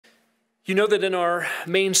You know that in our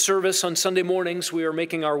main service on Sunday mornings, we are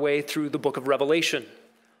making our way through the book of Revelation.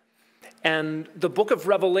 And the book of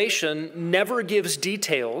Revelation never gives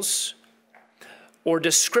details or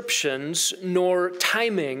descriptions nor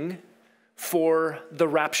timing for the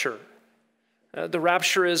rapture. The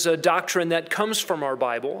rapture is a doctrine that comes from our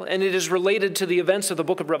Bible, and it is related to the events of the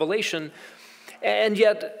book of Revelation. And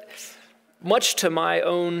yet, much to my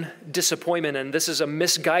own disappointment, and this is a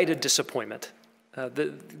misguided disappointment,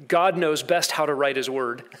 God knows best how to write his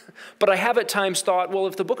word. But I have at times thought, well,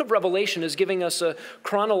 if the book of Revelation is giving us a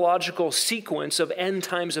chronological sequence of end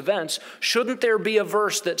times events, shouldn't there be a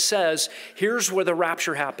verse that says, here's where the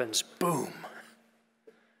rapture happens, boom.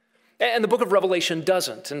 And the book of Revelation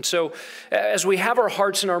doesn't. And so as we have our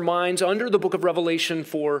hearts and our minds under the book of Revelation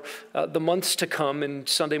for the months to come in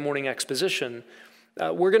Sunday morning exposition,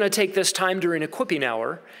 we're going to take this time during equipping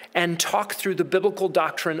hour and talk through the biblical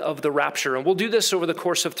doctrine of the rapture. And we'll do this over the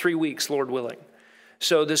course of 3 weeks, Lord willing.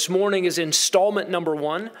 So this morning is installment number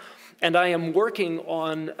 1, and I am working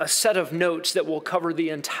on a set of notes that will cover the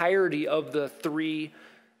entirety of the 3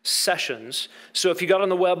 sessions. So if you got on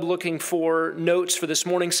the web looking for notes for this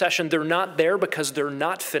morning session, they're not there because they're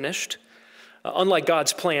not finished. Unlike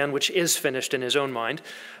God's plan, which is finished in his own mind,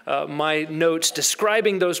 my notes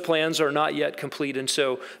describing those plans are not yet complete, and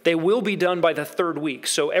so they will be done by the 3rd week.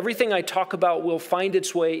 So everything I talk about will find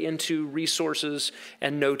its way into resources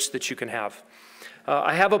and notes that you can have.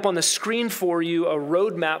 I have up on the screen for you a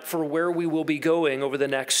roadmap for where we will be going over the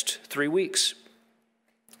next 3 weeks.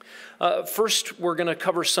 First, we're going to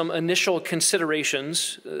cover some initial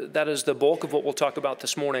considerations. That is the bulk of what we'll talk about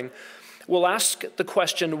this morning. We'll ask the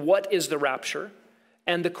question, what is the rapture?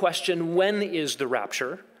 And the question, when is the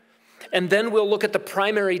rapture? And then we'll look at the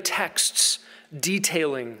primary texts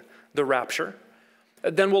detailing the rapture.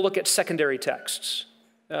 Then we'll look at secondary texts,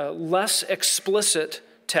 less explicit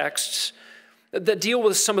texts that deal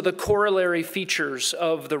with some of the corollary features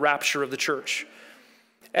of the rapture of the church.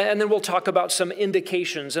 And then we'll talk about some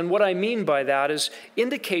indications. And what I mean by that is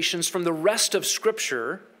indications from the rest of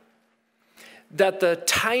Scripture that the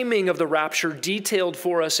timing of the rapture detailed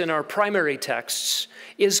for us in our primary texts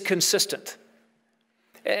is consistent.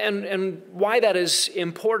 And why that is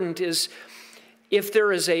important is if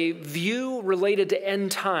there is a view related to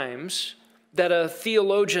end times that a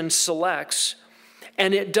theologian selects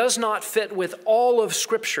and it does not fit with all of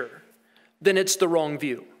Scripture, then it's the wrong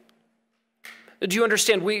view. Do you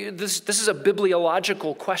understand? This is a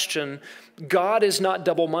bibliological question. God is not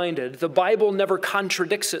double-minded. The Bible never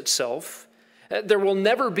contradicts itself. There will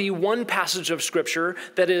never be one passage of Scripture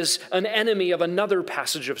that is an enemy of another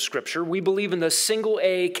passage of Scripture. We believe in the single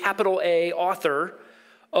A, capital A author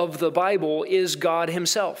of the Bible is God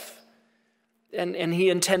himself. And he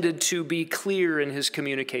intended to be clear in his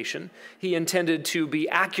communication. He intended to be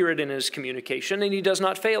accurate in his communication, and he does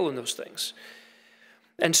not fail in those things.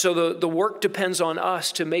 And so the work depends on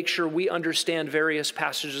us to make sure we understand various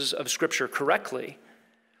passages of Scripture correctly.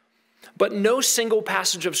 But no single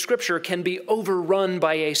passage of Scripture can be overrun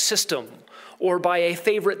by a system or by a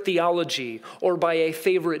favorite theology or by a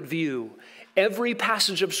favorite view. Every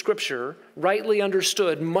passage of Scripture, rightly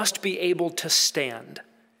understood, must be able to stand.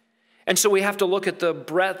 And so we have to look at the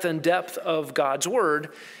breadth and depth of God's Word,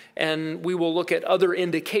 and we will look at other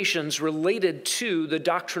indications related to the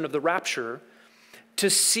doctrine of the rapture to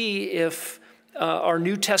see if our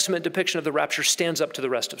New Testament depiction of the rapture stands up to the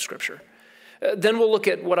rest of Scripture. Then we'll look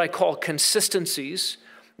at what I call consistencies,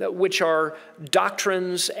 which are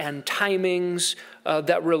doctrines and timings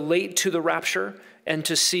that relate to the rapture, and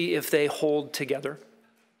to see if they hold together.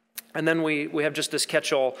 And then we have just this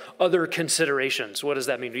catch-all, other considerations. What does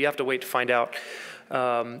that mean? You have to wait to find out.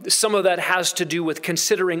 Some of that has to do with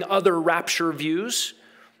considering other rapture views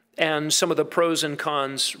and some of the pros and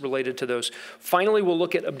cons related to those. Finally, we'll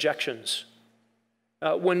look at objections.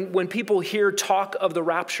 When people hear talk of the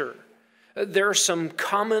rapture, there are some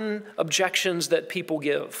common objections that people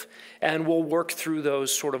give, and we'll work through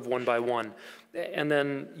those sort of one by one. And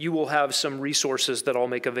then you will have some resources that I'll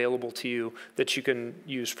make available to you that you can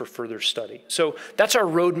use for further study. So that's our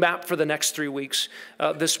roadmap for the next 3 weeks.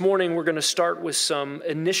 This morning, we're going to start with some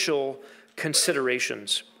initial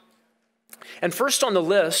considerations. And first on the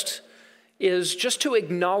list is just to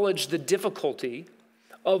acknowledge the difficulty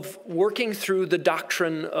of working through the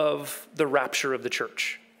doctrine of the rapture of the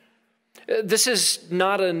church. This is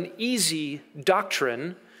not an easy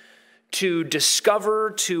doctrine to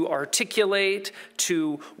discover, to articulate,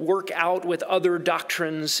 to work out with other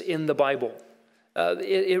doctrines in the Bible.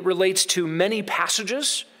 It relates to many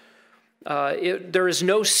passages There is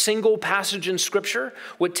no single passage in Scripture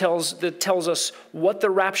that tells us what the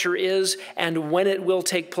rapture is and when it will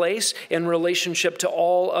take place in relationship to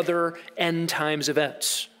all other end times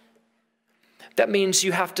events. That means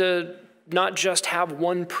you have to not just have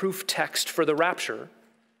one proof text for the rapture,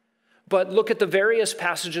 but look at the various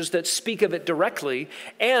passages that speak of it directly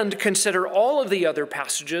and consider all of the other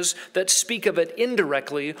passages that speak of it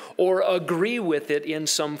indirectly or agree with it in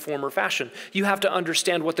some form or fashion. You have to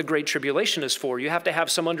understand what the Great Tribulation is for. You have to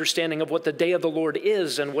have some understanding of what the day of the Lord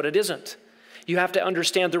is and what it isn't. You have to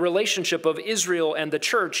understand the relationship of Israel and the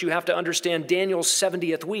church. You have to understand Daniel's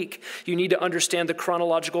 70th week. You need to understand the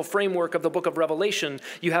chronological framework of the book of Revelation.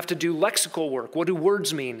 You have to do lexical work. What do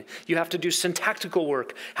words mean? You have to do syntactical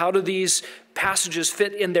work. How do these passages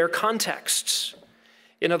fit in their contexts?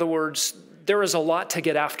 In other words, there is a lot to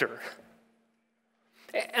get after.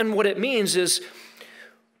 And what it means is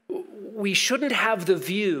we shouldn't have the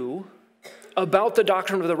view about the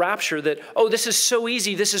doctrine of the rapture that, oh, this is so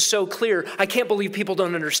easy, this is so clear, I can't believe people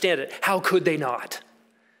don't understand it. How could they not?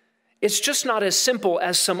 It's just not as simple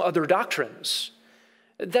as some other doctrines.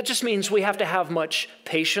 That just means we have to have much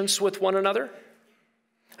patience with one another.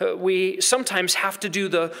 We sometimes have to do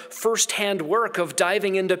the first-hand work of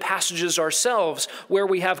diving into passages ourselves where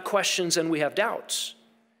we have questions and we have doubts.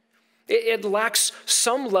 It lacks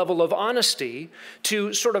some level of honesty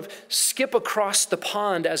to sort of skip across the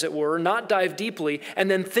pond, as it were, not dive deeply,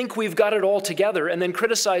 and then think we've got it all together, and then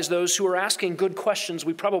criticize those who are asking good questions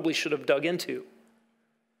we probably should have dug into.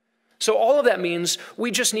 So all of that means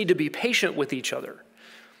we just need to be patient with each other.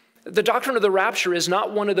 The doctrine of the rapture is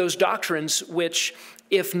not one of those doctrines which,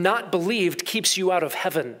 if not believed, keeps you out of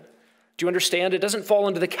heaven. Do you understand? It doesn't fall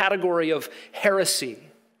into the category of heresy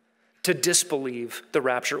to disbelieve the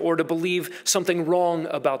rapture or to believe something wrong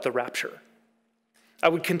about the rapture. I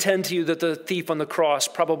would contend to you that the thief on the cross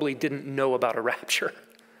probably didn't know about a rapture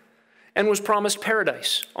and was promised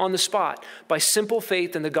paradise on the spot by simple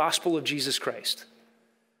faith in the gospel of Jesus Christ.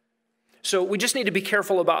 So we just need to be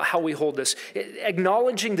careful about how we hold this.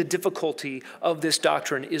 Acknowledging the difficulty of this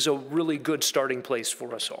doctrine is a really good starting place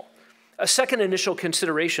for us all. A second initial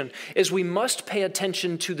consideration is we must pay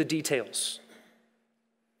attention to the details.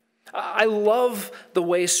 I love the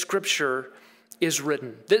way Scripture is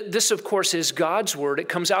written. This, of course, is God's word. It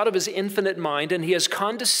comes out of his infinite mind, and he has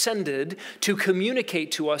condescended to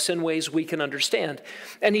communicate to us in ways we can understand.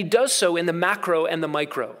 And he does so in the macro and the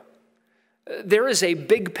micro. There is a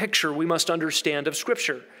big picture we must understand of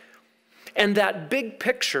Scripture. And that big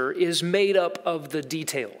picture is made up of the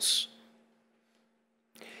details.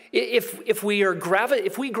 If we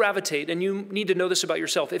gravitate, and you need to know this about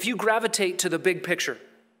yourself, if you gravitate to the big picture,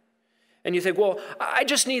 and you think, well, I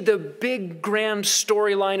just need the big, grand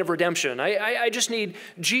storyline of redemption. I just need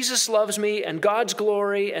Jesus loves me and God's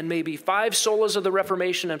glory and maybe 5 solas of the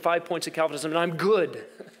Reformation and 5 points of Calvinism, and I'm good.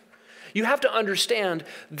 You have to understand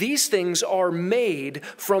these things are made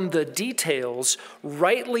from the details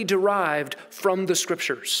rightly derived from the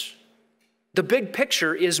Scriptures. The big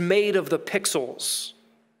picture is made of the pixels.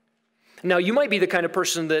 Now, you might be the kind of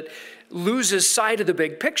person that loses sight of the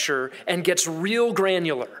big picture and gets real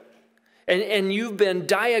granular. And you've been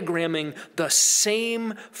diagramming the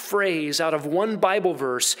same phrase out of one Bible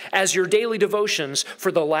verse as your daily devotions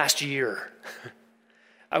for the last year.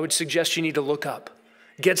 I would suggest you need to look up,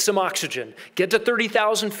 get some oxygen, get to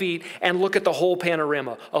 30,000 feet, and look at the whole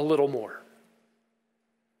panorama a little more.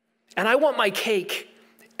 And I want my cake,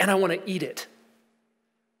 and I want to eat it.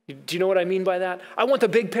 Do you know what I mean by that? I want the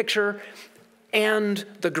big picture and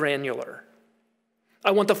the granular.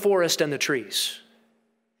 I want the forest and the trees.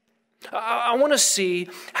 I want to see,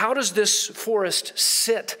 how does this forest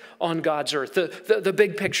sit on God's earth, the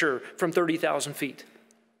big picture from 30,000 feet.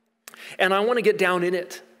 And I want to get down in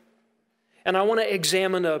it. And I want to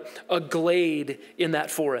examine a glade in that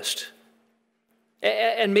forest.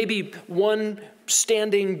 And maybe one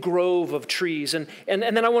standing grove of trees. And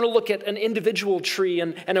then I want to look at an individual tree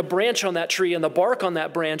and a branch on that tree and the bark on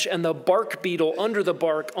that branch and the bark beetle under the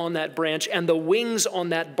bark on that branch and the wings on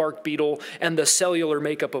that bark beetle and the cellular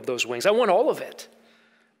makeup of those wings. I want all of it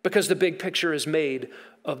because the big picture is made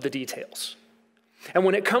of the details. And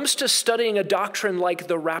when it comes to studying a doctrine like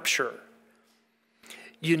the rapture,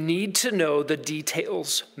 you need to know the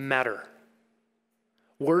details matter.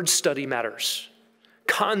 Word study matters.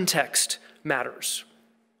 Context matters.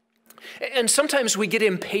 And sometimes we get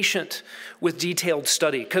impatient with detailed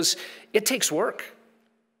study because it takes work.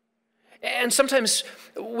 And sometimes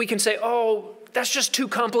we can say, oh, that's just too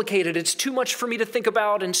complicated. It's too much for me to think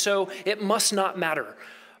about, and so it must not matter.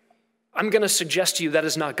 I'm going to suggest to you that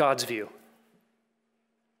is not God's view.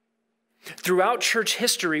 Throughout church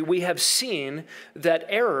history, we have seen that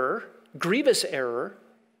error, grievous error,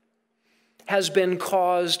 has been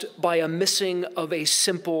caused by a missing of a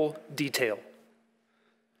simple detail.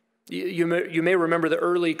 You may remember the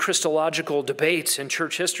early Christological debates in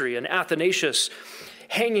church history, and Athanasius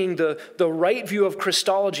hanging the right view of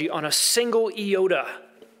Christology on a single iota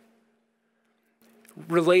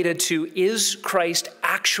related to, is Christ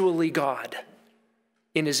actually God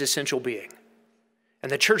in his essential being?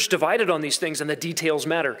 And the church divided on these things, and the details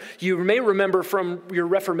matter. You may remember from your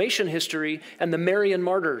Reformation history and the Marian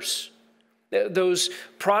martyrs, those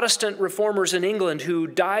Protestant reformers in England who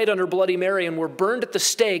died under Bloody Mary and were burned at the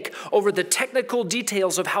stake over the technical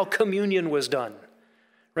details of how communion was done.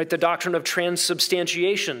 Right? The doctrine of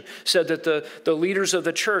transubstantiation said that the leaders of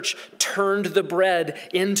the church turned the bread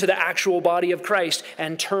into the actual body of Christ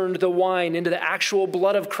and turned the wine into the actual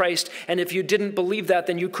blood of Christ. And if you didn't believe that,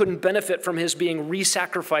 then you couldn't benefit from his being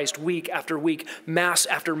re-sacrificed week after week, mass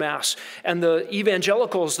after mass. And the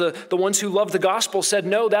evangelicals, the ones who loved the gospel, said,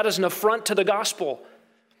 no, that is an affront to the gospel.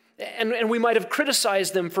 And we might have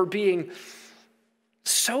criticized them for being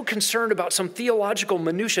so concerned about some theological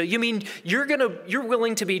minutia. You mean you're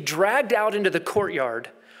willing to be dragged out into the courtyard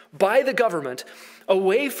by the government,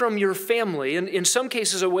 away from your family, and in some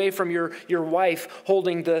cases away from your wife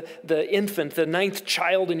holding the infant, the 9th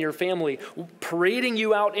child in your family, parading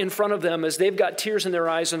you out in front of them as they've got tears in their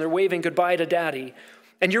eyes and they're waving goodbye to daddy,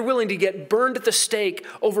 and you're willing to get burned at the stake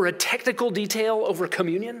over a technical detail over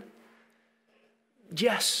communion?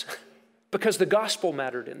 Yes, because the gospel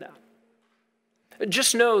mattered in that.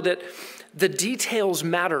 Just know that the details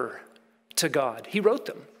matter to God. He wrote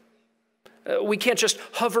them. We can't just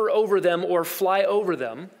hover over them or fly over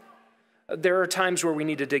them. There are times where we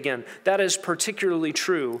need to dig in. That is particularly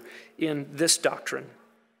true in this doctrine.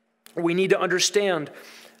 We need to understand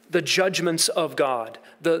the judgments of God,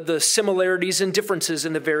 the similarities and differences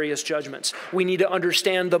in the various judgments. We need to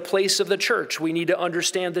understand the place of the church. We need to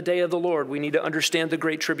understand the day of the Lord. We need to understand the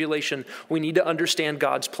Great Tribulation. We need to understand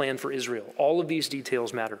God's plan for Israel. All of these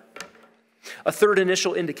details matter. A third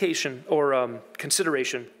initial indication or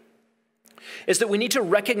consideration is that we need to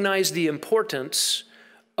recognize the importance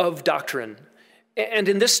of doctrine. And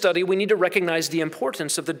in this study, we need to recognize the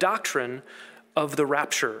importance of the doctrine of the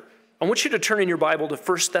rapture. I want you to turn in your Bible to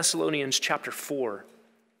 1 Thessalonians chapter 4.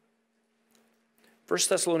 1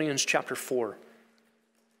 Thessalonians chapter 4.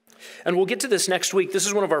 And we'll get to this next week. This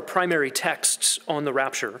is one of our primary texts on the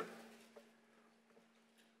rapture.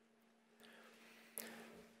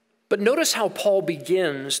 But notice how Paul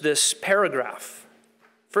begins this paragraph.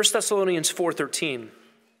 1 Thessalonians 4:13.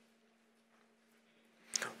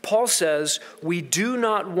 Paul says, "We do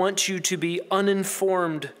not want you to be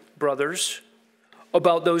uninformed, brothers,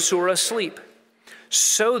 about those who are asleep,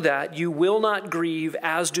 so that you will not grieve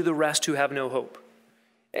as do the rest who have no hope."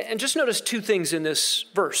 And just notice two things in this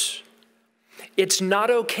verse. It's not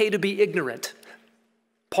okay to be ignorant.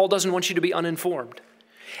 Paul doesn't want you to be uninformed.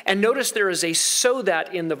 And notice there is a "so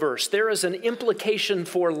that" in the verse. There is an implication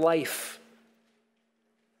for life.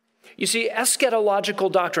 You see, eschatological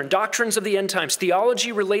doctrine, doctrines of the end times,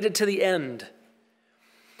 theology related to the end,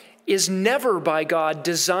 is never by God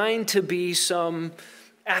designed to be some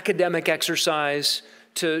academic exercise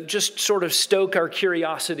to just sort of stoke our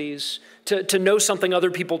curiosities, to know something other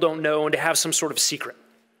people don't know and to have some sort of secret.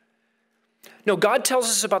 No, God tells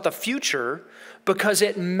us about the future because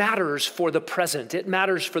it matters for the present. It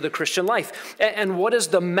matters for the Christian life. And what is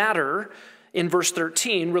the matter in verse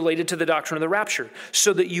 13 related to the doctrine of the rapture?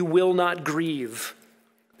 So that you will not grieve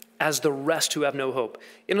as the rest who have no hope.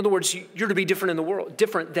 In other words, you're to be different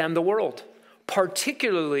than the world,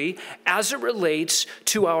 particularly as it relates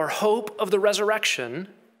to our hope of the resurrection,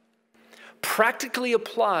 practically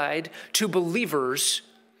applied to believers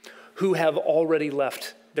who have already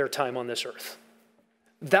left their time on this earth.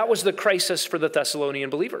 That was the crisis for the Thessalonian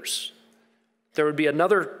believers. There would be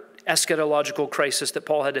another eschatological crisis that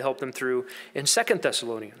Paul had to help them through in 2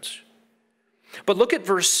 Thessalonians. But look at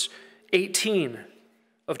verse 18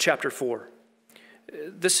 of chapter 4.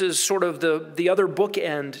 This is sort of the other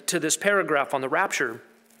bookend to this paragraph on the rapture.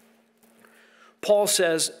 Paul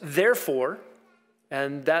says, "Therefore,"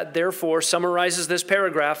 and that "therefore" summarizes this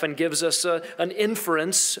paragraph and gives us an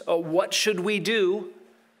inference. What should we do?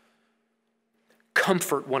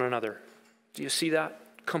 Comfort one another. Do you see that?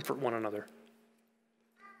 Comfort one another.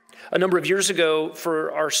 A number of years ago,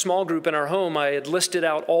 for our small group in our home, I had listed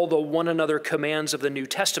out all the one another commands of the New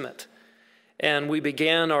Testament. And we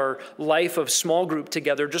began our life of small group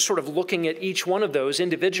together, just sort of looking at each one of those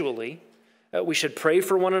individually. We should pray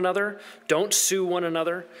for one another. Don't sue one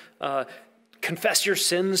another. confess your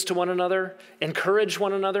sins to one another, encourage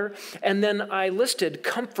one another, and then I listed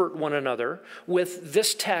comfort one another with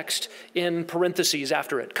this text in parentheses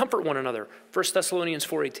after it. Comfort one another, 1 Thessalonians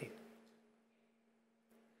 4:18.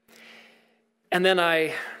 And then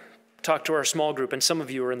I talked to our small group, and some of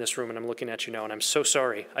you are in this room, and I'm looking at you now, and I'm so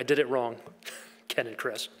sorry. I did it wrong, Ken and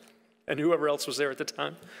Chris, and whoever else was there at the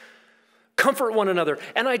time. Comfort one another,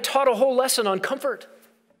 and I taught a whole lesson on comfort.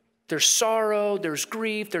 There's sorrow, there's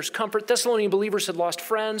grief, there's comfort. Thessalonian believers had lost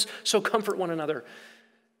friends, so comfort one another.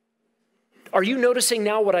 Are you noticing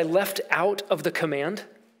now what I left out of the command?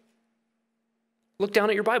 Look down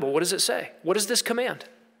at your Bible. What does it say? What is this command?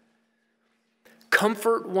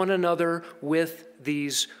 Comfort one another with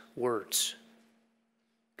these words.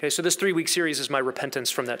 Okay, so this 3-week series is my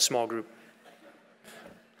repentance from that small group.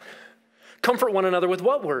 Comfort one another with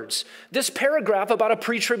what words? This paragraph about a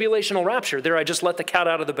pre-tribulational rapture. There, I just let the cat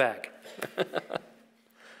out of the bag.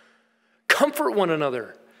 Comfort one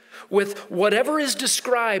another with whatever is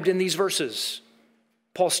described in these verses.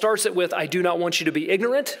 Paul starts it with, I do not want you to be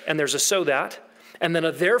ignorant, and there's a so that, and then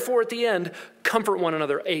a therefore at the end, comfort one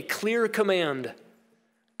another, a clear command.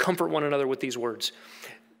 Comfort one another with these words.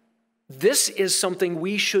 This is something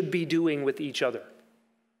we should be doing with each other.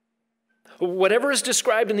 Whatever is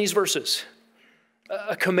described in these verses,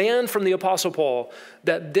 a command from the Apostle Paul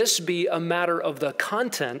that this be a matter of the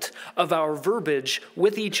content of our verbiage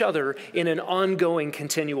with each other in an ongoing,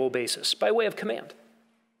 continual basis, by way of command.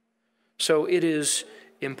 So it is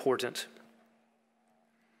important.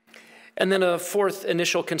 And then a fourth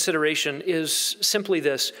initial consideration is simply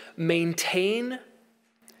this: maintain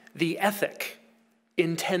the ethic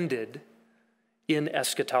intended in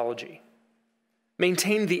eschatology.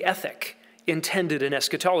 Maintain the ethic intended in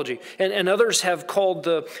eschatology. And others have called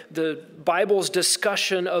the Bible's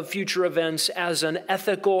discussion of future events as an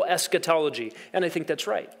ethical eschatology. And I think that's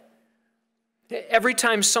right. Every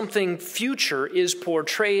time something future is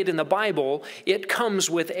portrayed in the Bible, it comes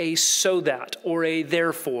with a so that or a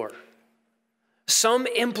therefore. Some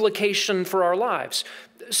implication for our lives.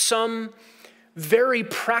 Some very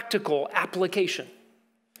practical application.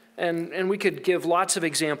 And we could give lots of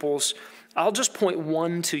examples. I'll just point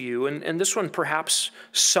one to you, and this one perhaps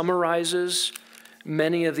summarizes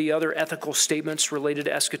many of the other ethical statements related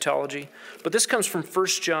to eschatology. But this comes from 1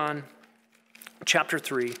 John chapter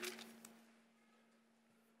 3.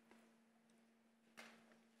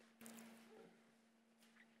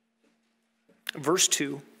 Verse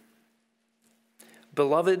 2.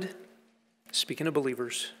 Beloved, speaking of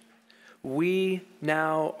believers, we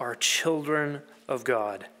now are children of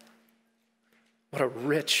God. What a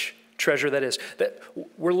rich treasure that is. That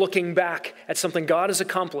we're looking back at something God has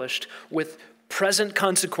accomplished with present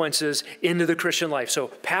consequences into the Christian life. So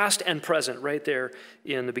past and present right there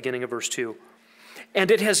in the beginning of verse 2.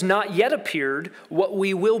 And it has not yet appeared what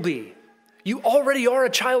we will be. You already are a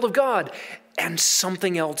child of God, and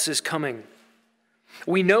something else is coming.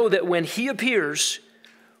 We know that when he appears,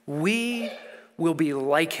 we will be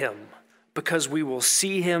like him because we will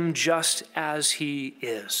see him just as he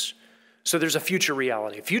is. So there's a future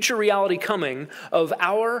reality coming of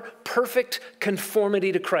our perfect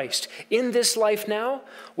conformity to Christ. In this life now,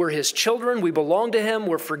 we're his children, we belong to him,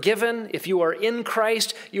 we're forgiven. If you are in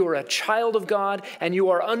Christ, you are a child of God, and you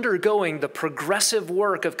are undergoing the progressive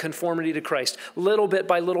work of conformity to Christ, little bit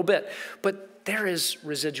by little bit. But there is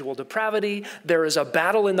residual depravity. There is a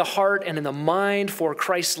battle in the heart and in the mind for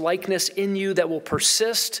Christ's likeness in you that will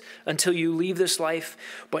persist until you leave this life.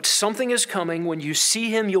 But something is coming. When you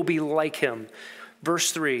see him, you'll be like him.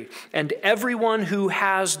 Verse 3, and everyone who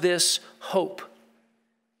has this hope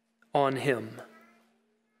on him.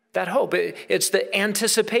 That hope, it's the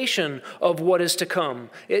anticipation of what is to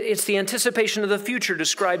come. It's the anticipation of the future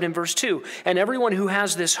described in verse 2. And everyone who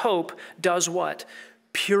has this hope does what?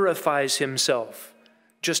 Purifies himself,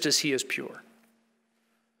 just as he is pure.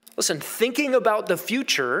 Listen, thinking about the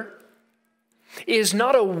future is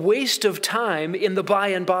not a waste of time in the by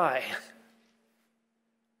and by.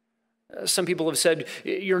 Some people have said,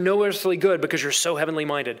 you're no earthly good because you're so heavenly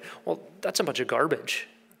minded. Well, that's a bunch of garbage.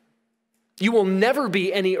 You will never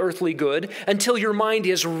be any earthly good until your mind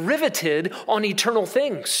is riveted on eternal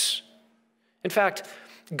things. In fact,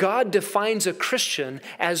 God defines a Christian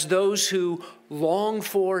as those who long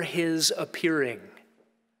for his appearing.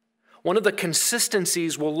 One of the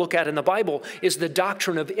consistencies we'll look at in the Bible is the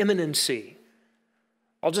doctrine of imminency.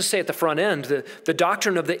 I'll just say at the front end, the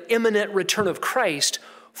doctrine of the imminent return of Christ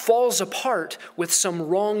falls apart with some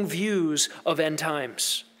wrong views of end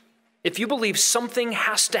times. If you believe something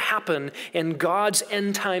has to happen in God's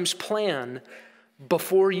end times plan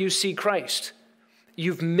before you see Christ,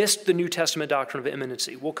 you've missed the New Testament doctrine of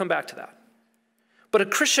imminency. We'll come back to that. But a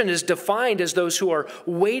Christian is defined as those who are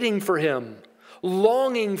waiting for him,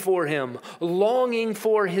 longing for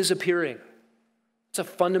his appearing. It's a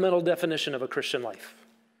fundamental definition of a Christian life.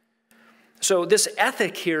 So this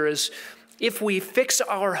ethic here is, if we fix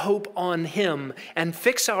our hope on him and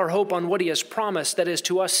fix our hope on what he has promised, that is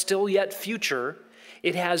to us still yet future,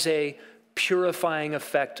 it has a purifying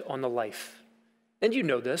effect on the life. And you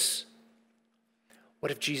know this.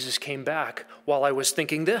 What if Jesus came back while I was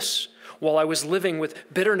thinking this? While I was living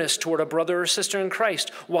with bitterness toward a brother or sister in Christ?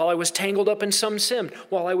 While I was tangled up in some sin?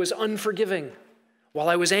 While I was unforgiving? While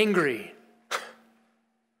I was angry?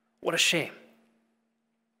 What a shame.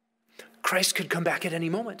 Christ could come back at any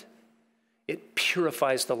moment. It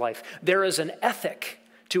purifies the life. There is an ethic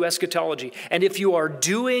to eschatology. And if you are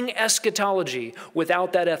doing eschatology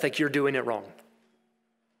without that ethic, you're doing it wrong.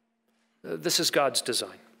 This is God's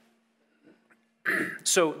design.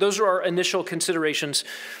 So those are our initial considerations.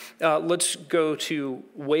 Let's go to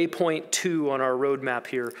waypoint 2 on our roadmap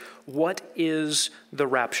here. What is the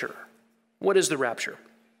rapture? What is the rapture?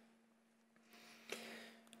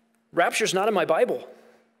 Rapture's not in my Bible.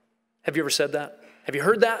 Have you ever said that? Have you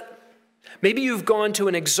heard that? Maybe you've gone to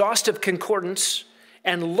an exhaustive concordance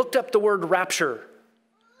and looked up the word rapture,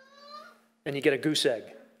 and you get a goose egg.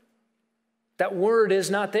 That word is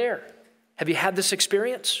not there. Have you had this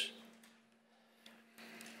experience?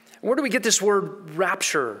 Where do we get this word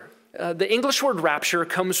rapture? The English word rapture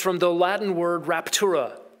comes from the Latin word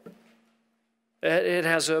raptura. It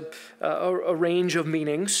has a range of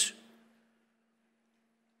meanings.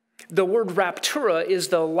 The word raptura is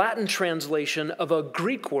the Latin translation of a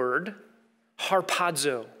Greek word,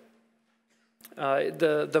 harpazo.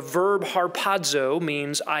 The verb harpazo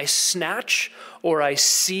means I snatch, or I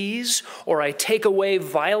seize, or I take away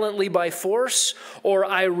violently by force, or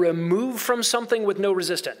I remove from something with no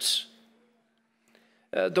resistance.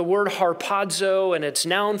 The word harpazo and its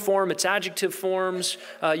noun form, its adjective forms,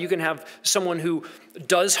 you can have someone who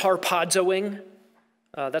does harpazoing.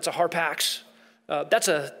 That's a harpax. That's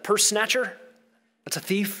a purse snatcher. That's a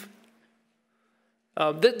thief.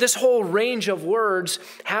 This whole range of words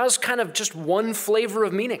has kind of just one flavor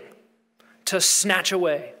of meaning: to snatch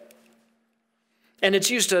away. And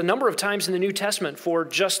it's used a number of times in the New Testament for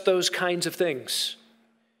just those kinds of things.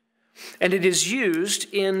 And it is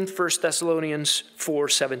used in 1 Thessalonians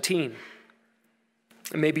 4:17.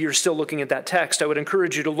 Maybe you're still looking at that text. I would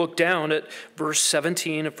encourage you to look down at verse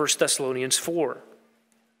 17 of 1 Thessalonians 4.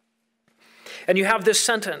 And you have this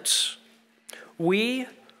sentence: we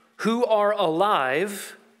who are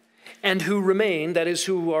alive and who remain, that is,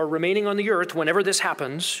 who are remaining on the earth whenever this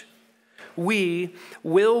happens, we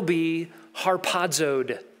will be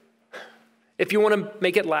harpazoed. If you want to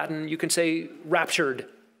make it Latin, you can say raptured.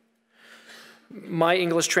 My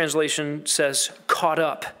English translation says caught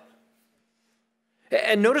up.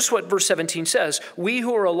 And notice what verse 17 says. We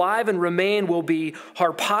who are alive and remain will be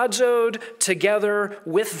harpazoed together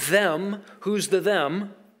with them. Who's the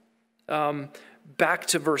them? Back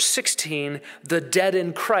to verse 16, the dead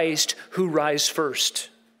in Christ who rise first.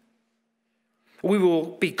 We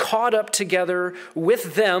will be caught up together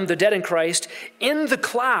with them, the dead in Christ, in the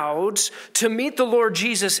clouds to meet the Lord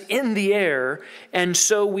Jesus in the air, and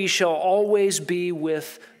so we shall always be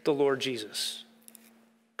with the Lord Jesus.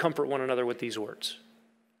 Comfort one another with these words.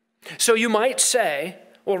 So you might say,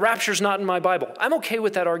 well, rapture's not in my Bible. I'm okay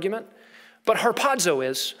with that argument, but harpazo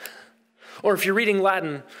is. Or if you're reading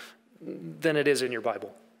Latin, then it is in your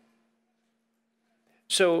Bible.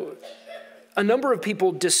 So a number of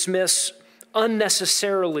people dismiss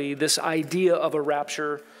unnecessarily this idea of a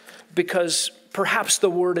rapture because perhaps the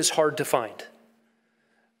word is hard to find.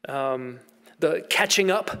 The catching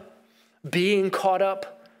up, being caught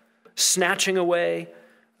up, snatching away,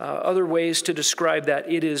 other ways to describe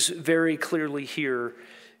that, it is very clearly here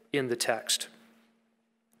in the text.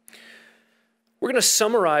 We're going to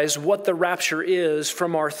summarize what the rapture is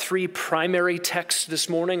from our 3 primary texts this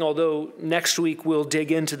morning, although next week we'll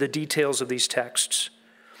dig into the details of these texts.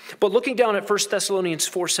 But looking down at 1 Thessalonians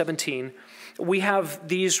 4:17, we have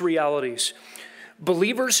these realities.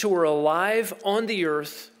 Believers who are alive on the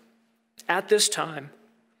earth at this time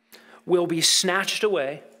will be snatched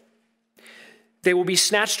away. They will be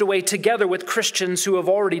snatched away together with Christians who have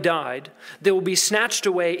already died. They will be snatched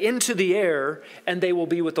away into the air, and they will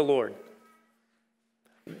be with the Lord.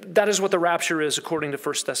 That is what the rapture is according to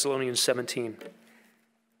 1 Thessalonians 17.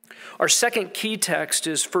 Our second key text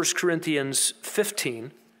is 1 Corinthians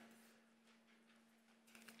 15.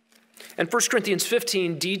 And 1 Corinthians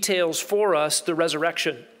 15 details for us the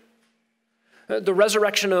resurrection. The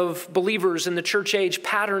resurrection of believers in the church age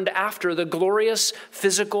patterned after the glorious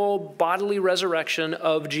physical bodily resurrection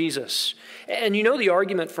of Jesus. And you know the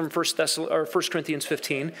argument from 1 Corinthians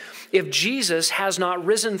 15. If Jesus has not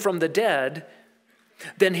risen from the dead,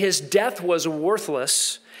 then his death was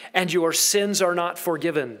worthless and your sins are not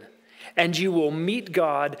forgiven. And you will meet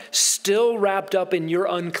God still wrapped up in your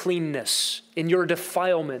uncleanness, in your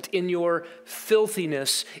defilement, in your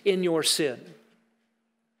filthiness, in your sin.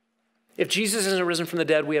 If Jesus isn't risen from the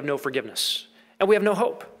dead, we have no forgiveness and we have no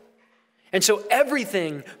hope. And so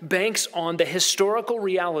everything banks on the historical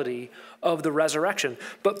reality of the resurrection.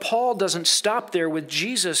 But Paul doesn't stop there with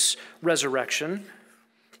Jesus' resurrection.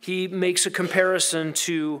 He makes a comparison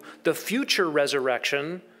to the future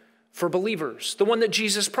resurrection for believers, the one that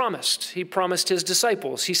Jesus promised. He promised his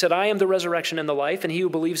disciples. He said, I am the resurrection and the life, and he who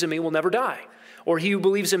believes in me will never die. Or he who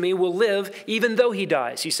believes in me will live even though he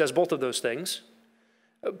dies. He says both of those things.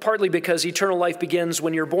 Partly because eternal life begins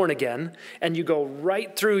when you're born again and you go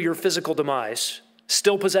right through your physical demise,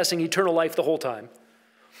 still possessing eternal life the whole time.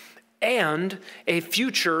 And a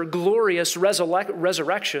future glorious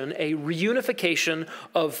resurrection, a reunification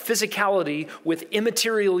of physicality with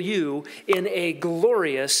immaterial you in a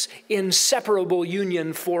glorious, inseparable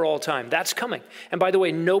union for all time. That's coming. And by the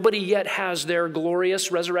way, nobody yet has their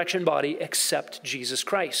glorious resurrection body except Jesus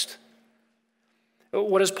Christ.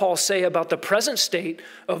 What does Paul say about the present state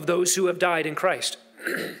of those who have died in Christ?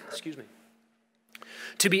 Excuse me.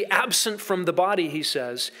 To be absent from the body, he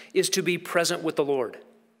says, is to be present with the Lord.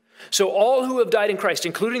 So all who have died in Christ,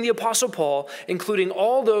 including the Apostle Paul, including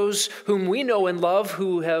all those whom we know and love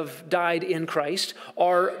who have died in Christ,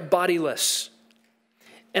 are bodiless.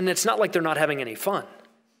 And it's not like they're not having any fun.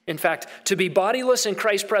 In fact, to be bodiless in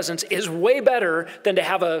Christ's presence is way better than to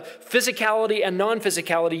have a physicality and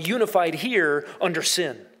non-physicality unified here under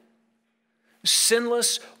sin.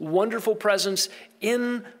 Sinless, wonderful presence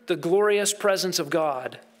in the glorious presence of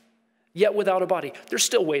God, yet without a body. They're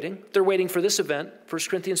still waiting. They're waiting for this event, 1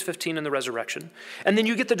 Corinthians 15 and the resurrection. And then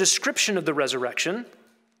you get the description of the resurrection.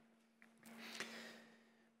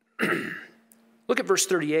 Look at verse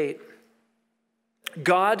 38.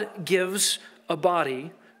 God gives a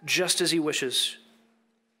body just as he wishes.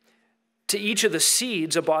 To each of the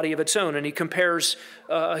seeds, a body of its own. And he compares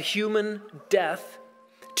a human death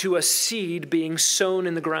to a seed being sown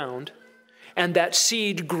in the ground, and that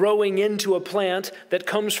seed growing into a plant that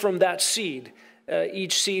comes from that seed.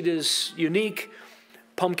 Each seed is unique.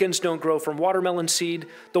 Pumpkins don't grow from watermelon seed.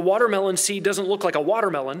 The watermelon seed doesn't look like a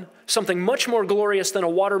watermelon. Something much more glorious than a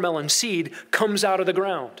watermelon seed comes out of the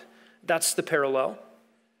ground. That's the parallel.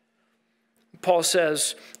 Paul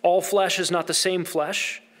says, all flesh is not the same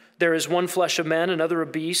flesh. There is one flesh of men, another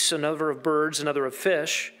of beasts, another of birds, another of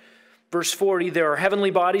fish. Verse 40, there are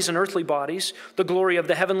heavenly bodies and earthly bodies. The glory of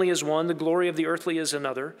the heavenly is one, the glory of the earthly is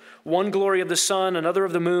another. One glory of the sun, another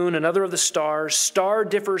of the moon, another of the stars. Star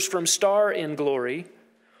differs from star in glory.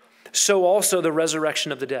 So also the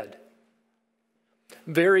resurrection of the dead.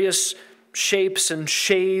 Various shapes and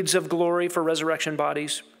shades of glory for resurrection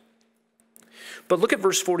bodies. But look at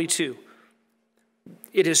verse 42.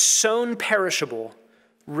 It is sown perishable,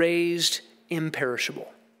 raised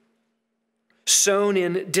imperishable. Sown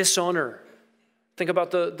in dishonor. Think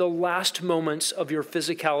about the last moments of your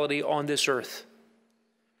physicality on this earth.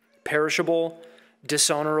 Perishable,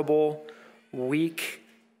 dishonorable, weak.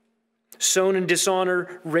 Sown in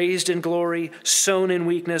dishonor, raised in glory. Sown in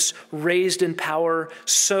weakness, raised in power.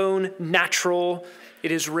 Sown natural,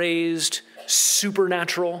 it is raised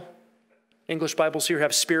supernatural. English Bibles here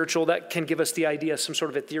have spiritual. That can give us the idea of some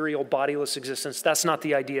sort of ethereal, bodiless existence. That's not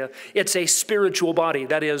the idea. It's a spiritual body.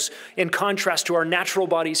 That is, in contrast to our natural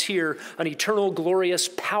bodies here, an eternal, glorious,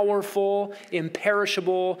 powerful,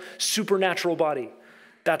 imperishable, supernatural body.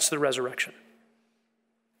 That's the resurrection.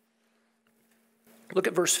 Look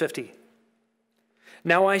at verse 50.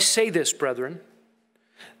 Now I say this, brethren,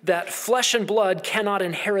 that flesh and blood cannot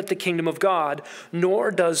inherit the kingdom of God,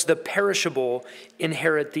 nor does the perishable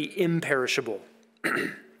inherit the imperishable.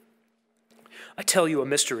 I tell you a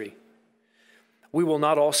mystery. We will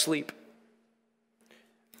not all sleep.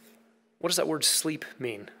 What does that word sleep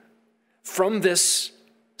mean? From this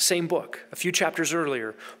same book, a few chapters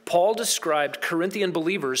earlier, Paul described Corinthian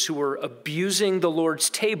believers who were abusing the Lord's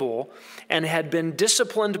table and had been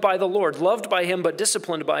disciplined by the Lord, loved by him but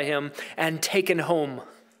disciplined by him, and taken home.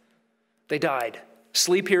 They died.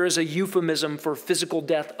 Sleep here is a euphemism for physical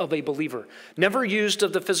death of a believer. Never used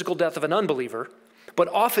of the physical death of an unbeliever, but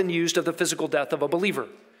often used of the physical death of a believer.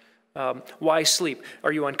 Why sleep?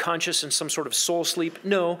 Are you unconscious in some sort of soul sleep?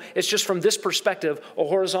 No, it's just from this perspective, a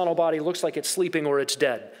horizontal body looks like it's sleeping or it's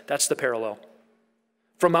dead. That's the parallel.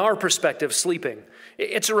 From our perspective, sleeping.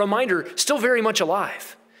 It's a reminder, still very much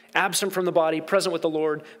alive, absent from the body, present with the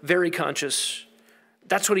Lord, very conscious.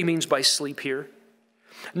 That's what he means by sleep here.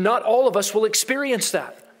 Not all of us will experience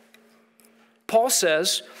that. Paul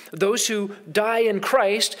says those who die in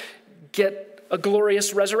Christ get a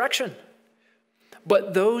glorious resurrection.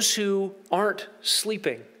 But those who aren't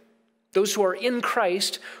sleeping, those who are in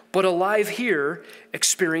Christ but alive here,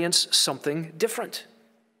 experience something different.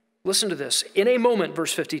 Listen to this. In a moment,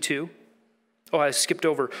 verse 52, I skipped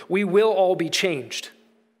over. We will all be changed.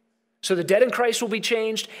 So the dead in Christ will be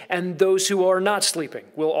changed, and those who are not sleeping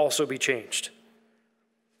will also be changed.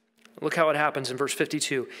 Look how it happens in verse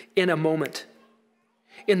 52. In a moment,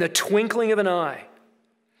 in the twinkling of an eye,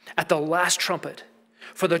 at the last trumpet,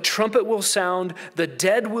 for the trumpet will sound, the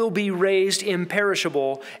dead will be raised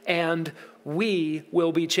imperishable, and we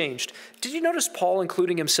will be changed. Did you notice Paul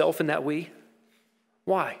including himself in that we?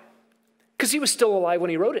 Why? Because he was still alive when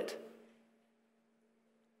he wrote it.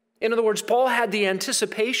 In other words, Paul had the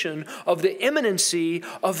anticipation of the imminency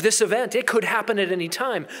of this event. It could happen at any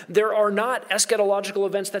time. There are not eschatological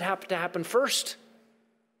events that have to happen first.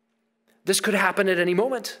 This could happen at any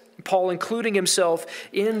moment. Paul including himself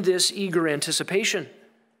in this eager anticipation.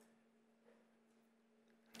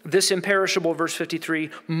 This imperishable, verse 53,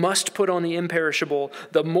 must put on the imperishable.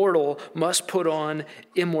 The mortal must put on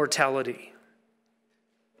immortality.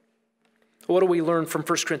 What do we learn from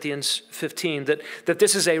 1 Corinthians 15? That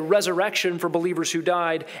this is a resurrection for believers who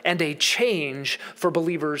died and a change for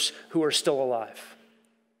believers who are still alive.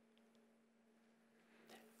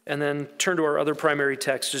 And then turn to our other primary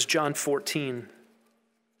text, is John 14,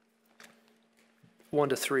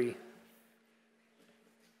 1-3.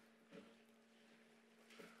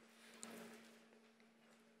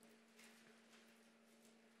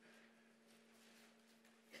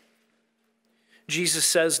 Jesus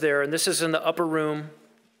says there, and this is in the upper room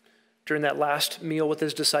during that last meal with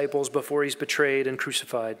his disciples before he's betrayed and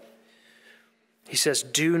crucified. He says,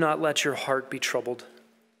 do not let your heart be troubled.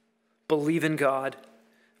 Believe in God.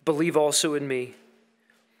 Believe also in me.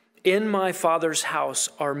 In my Father's house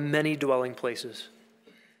are many dwelling places.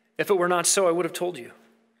 If it were not so, I would have told you.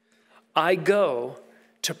 I go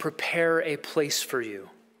to prepare a place for you.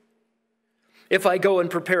 If I go and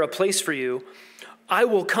prepare a place for you, I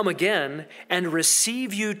will come again and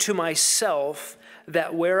receive you to myself,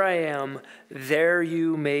 that where I am, there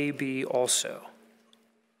you may be also.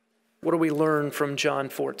 What do we learn from John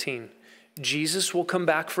 14? Jesus will come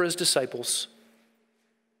back for his disciples.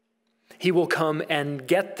 He will come and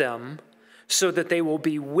get them so that they will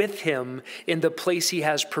be with him in the place he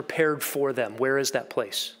has prepared for them. Where is that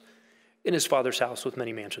place? In his Father's house with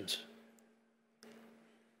many mansions.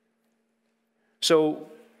 So,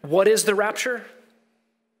 what is the rapture?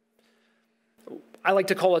 I like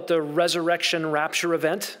to call it the resurrection rapture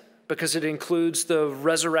event because it includes the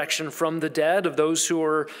resurrection from the dead of those who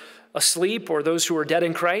are asleep or those who are dead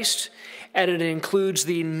in Christ, and it includes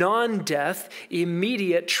the non-death,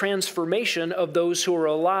 immediate transformation of those who are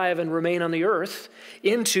alive and remain on the earth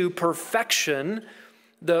into perfection,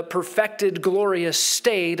 the perfected, glorious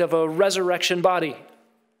state of a resurrection body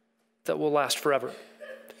that will last forever.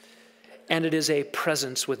 And it is a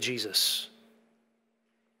presence with Jesus.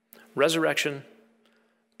 Resurrection,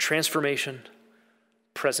 transformation,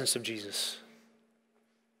 presence of Jesus.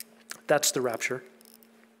 That's the rapture.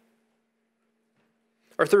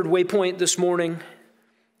 Our third waypoint this morning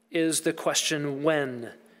is the question, when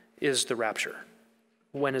is the rapture?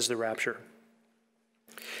 When is the rapture?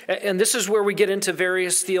 And this is where we get into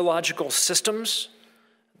various theological systems.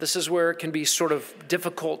 This is where it can be sort of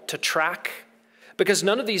difficult to track, because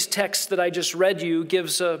none of these texts that I just read you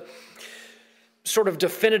gives a sort of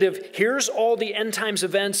definitive, here's all the end times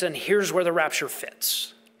events and here's where the rapture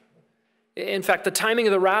fits. In fact, the timing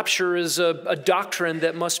of the rapture is a doctrine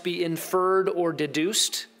that must be inferred or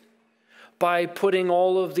deduced by putting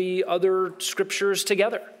all of the other scriptures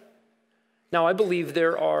together. Now, I believe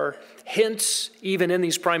there are hints, even in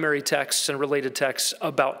these primary texts and related texts,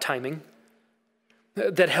 about timing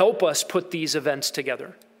that help us put these events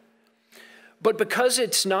together. But because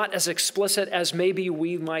it's not as explicit as maybe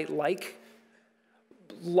we might like,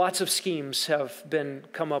 lots of schemes have been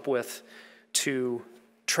come up with to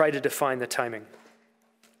try to define the timing.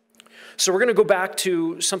 So we're going to go back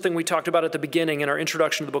to something we talked about at the beginning in our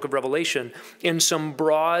introduction to the book of Revelation in some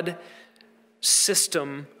broad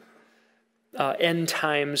system end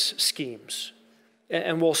times schemes.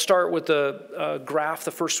 And we'll start with the graph.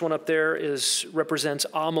 The first one up there represents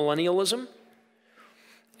amillennialism.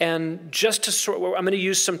 And just to I'm going to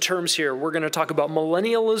use some terms here. We're going to talk about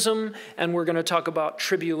millennialism and we're going to talk about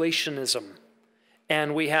tribulationism.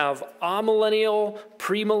 And we have amillennial,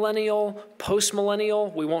 premillennial,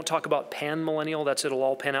 postmillennial. We won't talk about panmillennial. It'll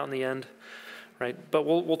all pan out in the end, right? But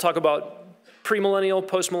we'll talk about premillennial,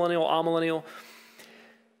 postmillennial, amillennial.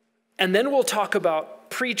 And then we'll talk about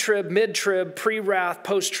pre-trib, mid-trib, pre-wrath,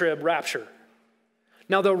 post-trib, rapture.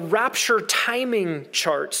 Now, the rapture timing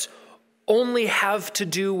charts only have to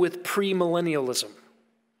do with premillennialism.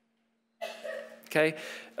 Okay?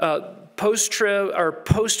 Post-trib, or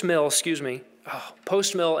post-mill,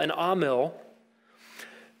 post-mill and amill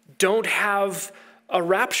don't have a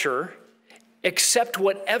rapture except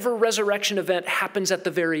whatever resurrection event happens at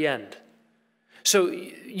the very end. So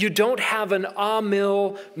you don't have an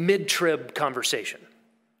amill, mid-trib conversation,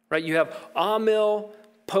 right? You have amill,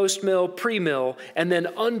 post-mill, pre-mill, and then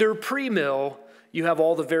under pre-mill, you have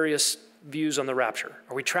all the various views on the rapture.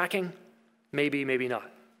 Are we tracking? Maybe, maybe not.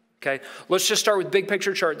 Okay, let's just start with big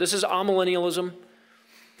picture chart. This is amillennialism.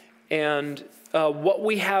 And what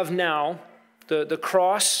we have now, the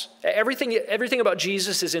cross, everything about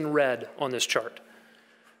Jesus is in red on this chart.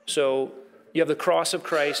 So you have the cross of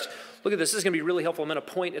Christ. Look at this. This is going to be really helpful. I'm going to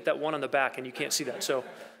point at that one on the back, and you can't see that. So,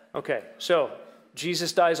 okay. So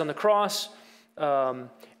Jesus dies on the cross, and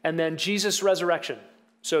then Jesus' resurrection.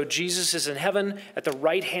 So Jesus is in heaven at the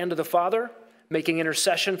right hand of the Father, making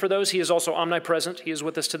intercession for those. He is also omnipresent. He is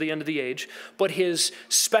with us to the end of the age. But his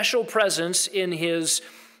special presence in his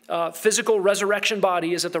physical resurrection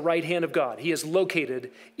body is at the right hand of God. He is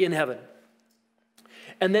located in heaven.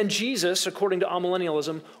 And then Jesus, according to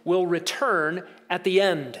amillennialism, will return at the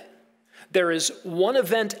end. There is one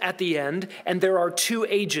event at the end, and there are two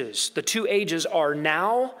ages. The two ages are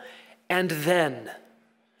now and then.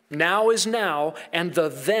 Now is now, and the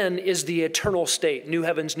then is the eternal state, new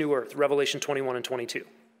heavens, new earth, Revelation 21 and 22.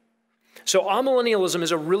 So amillennialism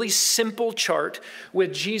is a really simple chart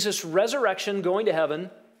with Jesus' resurrection going to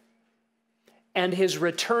heaven and his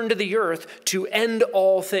return to the earth to end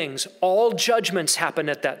all things. All judgments happen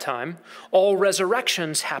at that time. All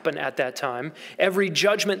resurrections happen at that time. Every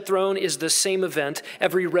judgment throne is the same event.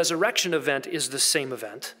 Every resurrection event is the same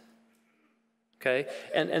event. Okay?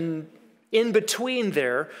 And in between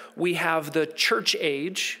there, we have the church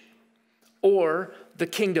age or the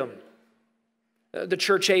kingdom. The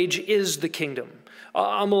church age is the kingdom.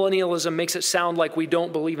 Amillennialism makes it sound like we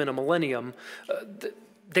don't believe in a millennium.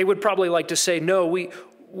 They would probably like to say, no,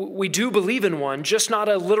 we do believe in one, just not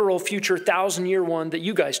a literal future 1,000-year one that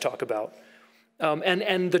you guys talk about.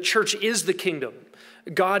 And the church is the kingdom.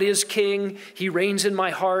 God is king. He reigns in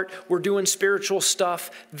my heart. We're doing spiritual stuff.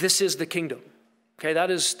 This is the kingdom. Okay, that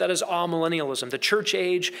is amillennialism. The church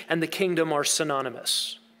age and the kingdom are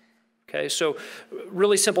synonymous. Okay, so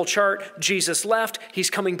really simple chart. Jesus left. He's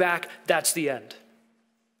coming back. That's the end.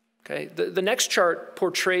 Okay, the next chart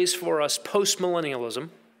portrays for us postmillennialism.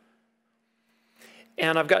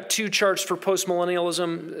 And I've got two charts for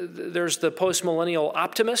postmillennialism. There's the postmillennial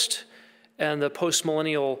optimist and the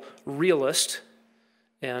postmillennial realist.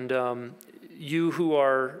 And you who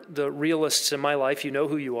are the realists in my life, you know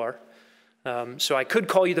who you are. So I could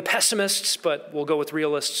call you the pessimists, but we'll go with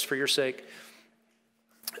realists for your sake.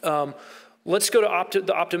 Let's go to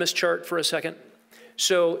the optimist chart for a second.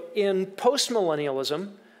 So in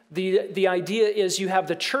postmillennialism, the idea is you have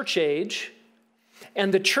the church age,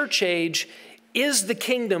 and the church age is the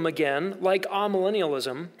kingdom again, like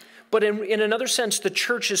amillennialism, but in another sense, the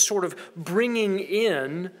church is sort of bringing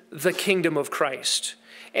in the kingdom of Christ.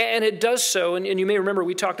 And it does so, and you may remember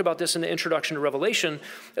we talked about this in the introduction to Revelation,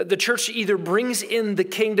 the church either brings in the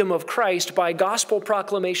kingdom of Christ by gospel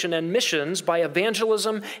proclamation and missions, by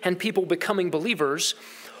evangelism and people becoming believers,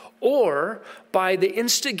 or by the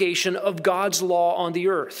instigation of God's law on the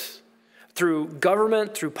earth. Through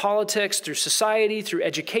government, through politics, through society, through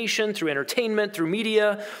education, through entertainment, through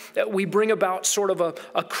media, we bring about sort of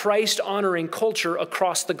a Christ-honoring culture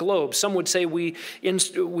across the globe. Some would say we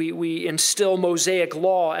instill Mosaic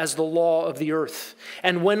law as the law of the earth.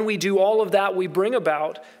 And when we do all of that, we bring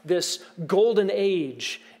about this golden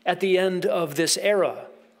age at the end of this era.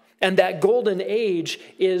 And that golden age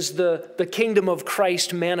is the kingdom of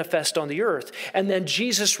Christ manifest on the earth. And then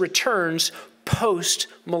Jesus returns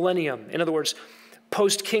post-millennium. In other words,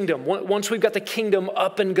 post-kingdom. Once we've got the kingdom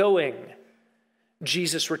up and going,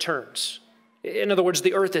 Jesus returns. In other words,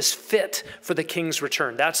 the earth is fit for the king's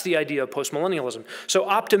return. That's the idea of postmillennialism. So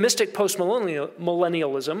optimistic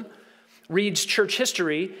postmillennialism reads church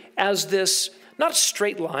history as this, not a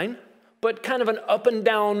straight line, but kind of an up and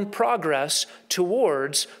down progress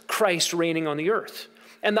towards Christ reigning on the earth.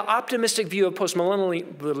 And the optimistic view of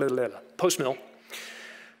postmill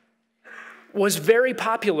was very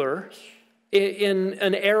popular in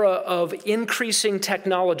an era of increasing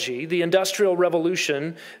technology, the Industrial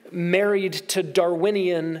Revolution, married to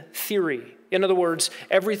Darwinian theory. In other words,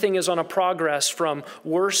 everything is on a progress from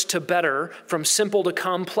worse to better, from simple to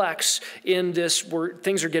complex, in this where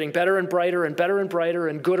things are getting better and brighter and better and brighter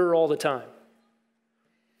and gooder all the time.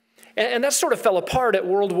 And that sort of fell apart at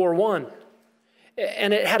World War I.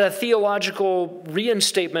 And it had a theological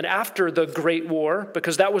reinstatement after the Great War,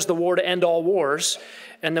 because that was the war to end all wars.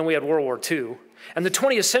 And then we had World War II. And the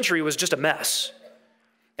 20th century was just a mess.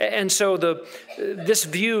 And so this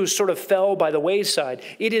view sort of fell by the wayside.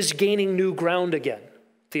 It is gaining new ground again,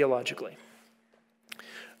 theologically.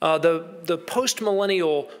 The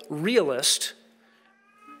postmillennial realist,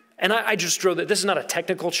 and I just drew that. This is not a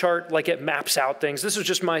technical chart, like it maps out things. This is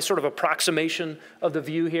just my sort of approximation of the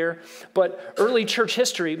view here. But early church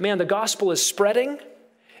history, man, the gospel is spreading,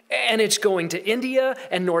 and it's going to India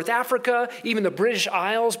and North Africa, even the British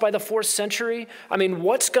Isles by the 4th century. I mean,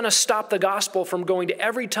 what's going to stop the gospel from going to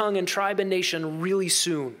every tongue and tribe and nation really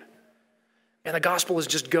soon? And the gospel is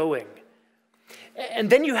just going. And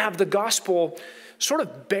then you have the gospel sort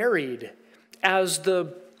of buried as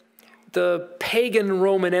the pagan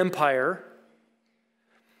Roman Empire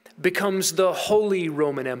becomes the Holy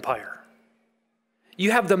Roman Empire.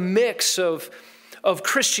 You have the mix of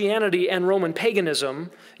Christianity and Roman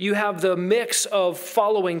paganism. You have the mix of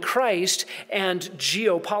following Christ and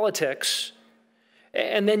geopolitics.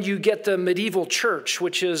 And then you get the medieval church,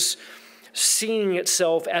 which is seeing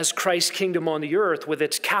itself as Christ's kingdom on the earth with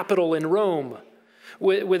its capital in Rome,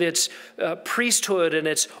 with its priesthood and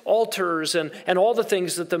its altars and all the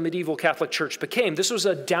things that the medieval Catholic Church became. This was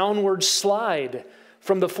a downward slide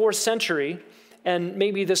from the 4th century, and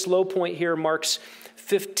maybe this low point here marks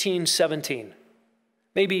 1517.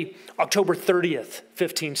 Maybe October 30th,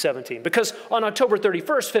 1517. Because on October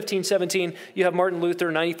 31st, 1517, you have Martin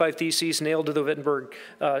Luther, 95 Theses nailed to the Wittenberg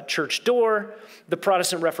church door. The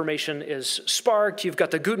Protestant Reformation is sparked. You've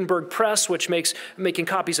got the Gutenberg press, which making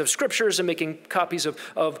copies of scriptures and making copies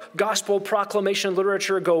of gospel proclamation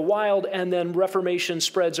literature go wild. And then Reformation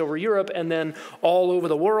spreads over Europe and then all over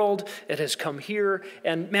the world. It has come here.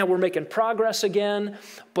 And man, we're making progress again.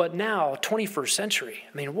 But now, 21st century,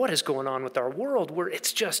 I mean, what is going on with our world?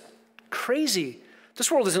 It's just crazy. This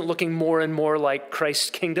world isn't looking more and more like Christ's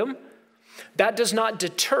kingdom. That does not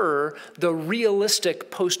deter the realistic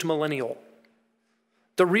postmillennial.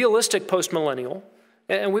 The realistic postmillennial,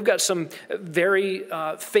 and we've got some very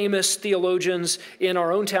famous theologians in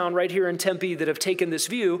our own town right here in Tempe that have taken this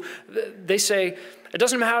view. They say, it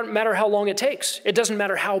doesn't matter how long it takes. It doesn't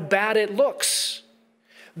matter how bad it looks.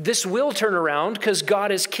 This will turn around because God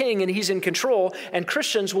is king and he's in control, and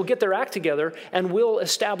Christians will get their act together and will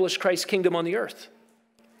establish Christ's kingdom on the earth.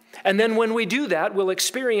 And then when we do that, we'll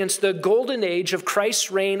experience the golden age of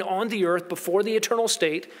Christ's reign on the earth before the eternal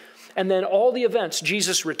state. And then all the events,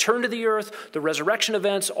 Jesus' return to the earth, the resurrection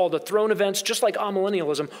events, all the throne events, just like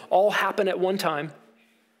amillennialism, all happen at one time.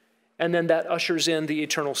 And then that ushers in the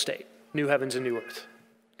eternal state, new heavens and new earth.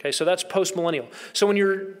 Okay, so that's postmillennial. So when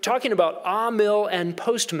you're talking about amill and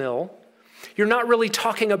postmill, you're not really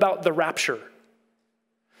talking about the rapture.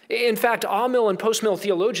 In fact, amill and postmill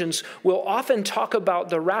theologians will often talk about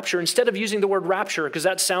the rapture instead of using the word rapture, because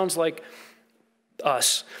that sounds like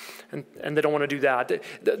us, and they don't want to do that.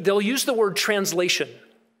 They'll use the word translation,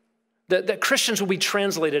 that Christians will be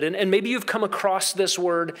translated. And maybe you've come across this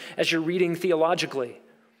word as you're reading theologically.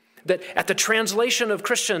 That at the translation of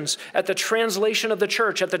Christians, at the translation of the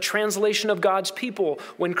church, at the translation of God's people,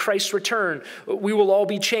 when Christ's return, we will all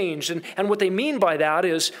be changed. And what they mean by that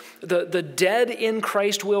is the dead in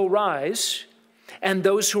Christ will rise, and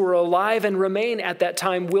those who are alive and remain at that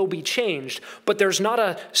time will be changed. But there's not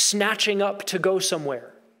a snatching up to go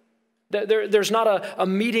somewhere. There's not a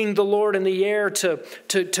meeting the Lord in the air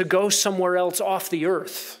to go somewhere else off the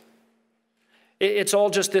earth. It's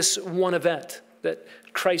all just this one event that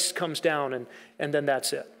Christ comes down, and then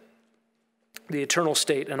that's it. The eternal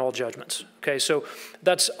state and all judgments. Okay, so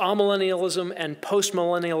that's amillennialism and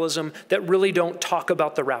postmillennialism that really don't talk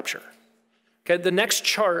about the rapture. Okay, the next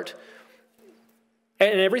chart,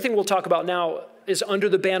 and everything we'll talk about now, is under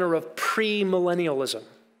the banner of premillennialism.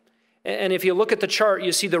 And if you look at the chart,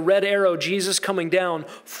 you see the red arrow, Jesus coming down,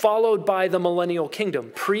 followed by the millennial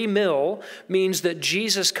kingdom. Pre-mill means that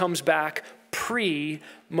Jesus comes back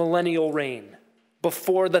pre-millennial reign,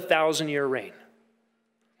 before the 1,000-year reign.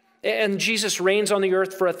 And Jesus reigns on the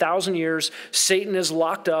earth for 1,000 years. Satan is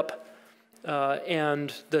locked up,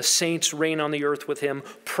 and the saints reign on the earth with him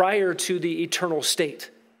prior to the eternal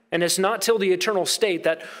state. And it's not till the eternal state,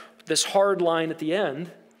 that this hard line at the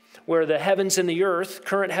end, where the heavens and the earth,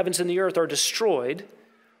 current heavens and the earth, are destroyed,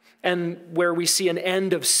 and where we see an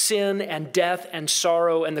end of sin and death and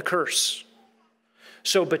sorrow and the curse.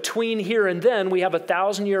 So between here and then, we have a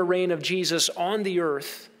 1,000-year reign of Jesus on the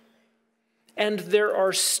earth, and there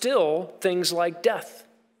are still things like death,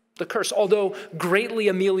 the curse, although greatly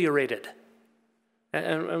ameliorated.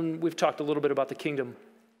 And we've talked a little bit about the kingdom.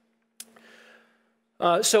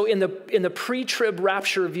 So in the pre-trib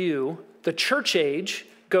rapture view, the church age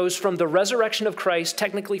goes from the resurrection of Christ,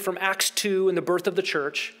 technically from Acts 2 and the birth of the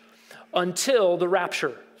church, until the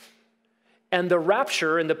rapture. And the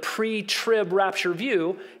rapture in the pre-trib rapture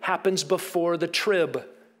view happens before the trib.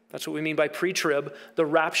 That's what we mean by pre-trib. The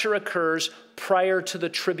rapture occurs prior to the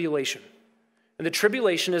tribulation. And the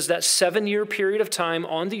tribulation is that 7-year period of time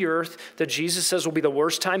on the earth that Jesus says will be the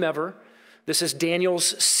worst time ever. This is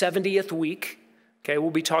Daniel's 70th week. Okay,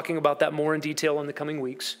 we'll be talking about that more in detail in the coming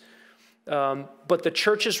weeks. But the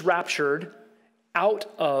church is raptured out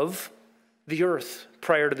of the earth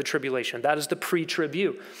prior to the tribulation. That is the pre-trib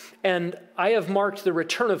view. And I have marked the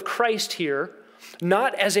return of Christ here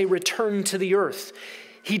not as a return to the earth.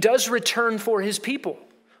 He does return for his people,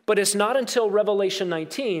 but it's not until Revelation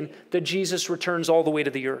 19 that Jesus returns all the way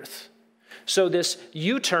to the earth. So this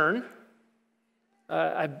U-turn,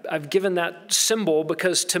 I've given that symbol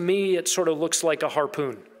because to me it sort of looks like a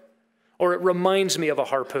harpoon, or it reminds me of a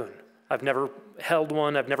harpoon. I've never held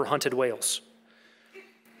one, I've never hunted whales.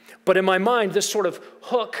 But in my mind, this sort of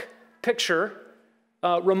hook picture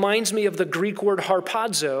reminds me of the Greek word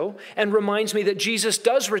harpazo, and reminds me that Jesus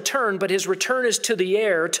does return, but his return is to the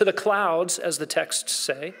air, to the clouds, as the texts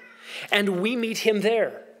say, and we meet him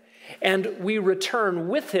there. And we return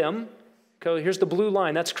with him. Okay, here's the blue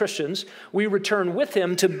line, that's Christians. We return with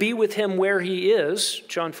him to be with him where he is,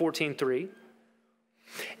 John 14:3.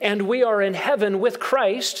 And we are in heaven with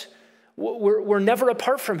Christ. We're never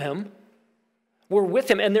apart from him. We're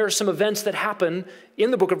with him, and there are some events that happen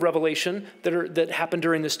in the book of Revelation that happen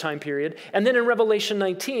during this time period. And then in Revelation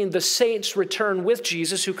 19, the saints return with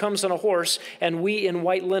Jesus, who comes on a horse, and we in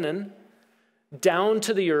white linen, down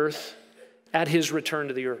to the earth at his return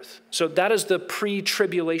to the earth. So that is the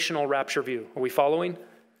pre-tribulational rapture view. Are we following?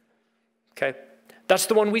 Okay. That's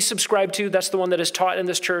the one we subscribe to. That's the one that is taught in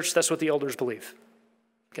this church. That's what the elders believe.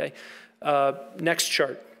 Okay. Next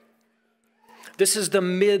chart. This is the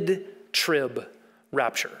mid-trib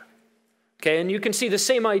rapture. Okay, and you can see the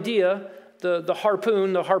same idea, the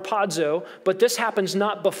harpoon, the harpazo, but this happens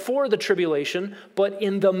not before the tribulation, but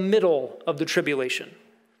in the middle of the tribulation.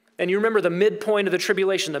 And you remember the midpoint of the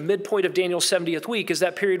tribulation, the midpoint of Daniel's 70th week is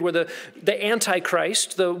that period where the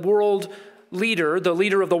Antichrist, the world leader, the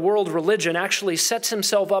leader of the world religion, actually sets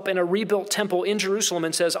himself up in a rebuilt temple in Jerusalem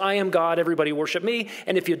and says, I am God, everybody worship me,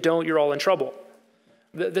 and if you don't, you're all in trouble.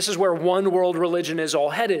 This is where one world religion is all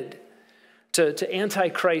headed, to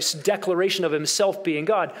Antichrist's declaration of himself being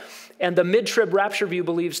God. And the mid-trib rapture view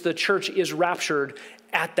believes the church is raptured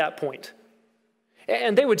at that point.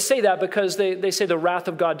 And they would say that because they say the wrath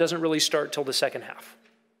of God doesn't really start till the second half.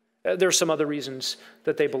 There's some other reasons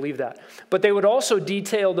that they believe that. But they would also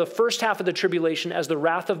detail the first half of the tribulation as the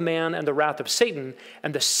wrath of man and the wrath of Satan,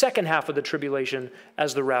 and the second half of the tribulation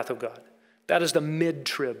as the wrath of God. That is the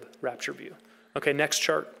mid-trib rapture view. Okay, next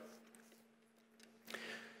chart.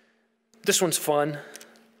 This one's fun.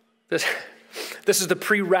 This is the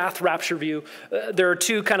pre-wrath rapture view. There are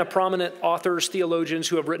two kind of prominent authors, theologians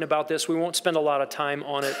who have written about this. We won't spend a lot of time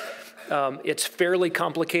on it. It's fairly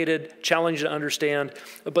complicated, challenging to understand,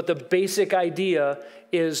 but the basic idea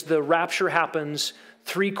is the rapture happens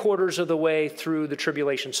 3/4 of the way through the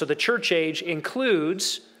tribulation. So the church age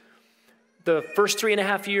includes the first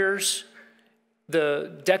 3.5 years,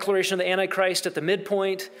 the declaration of the Antichrist at the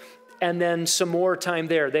midpoint, and then some more time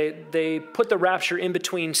there. They put the rapture in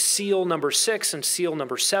between seal number 6 and seal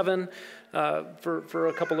number 7 for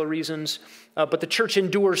a couple of reasons. But the church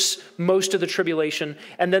endures most of the tribulation.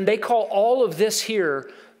 And then they call all of this here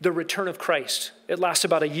the return of Christ. It lasts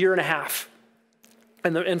about 1.5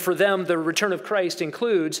 years. And for them, the return of Christ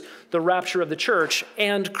includes the rapture of the church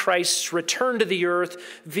and Christ's return to the earth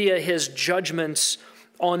via his judgments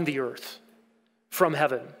on the earth from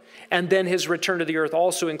heaven. And then his return to the earth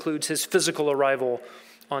also includes his physical arrival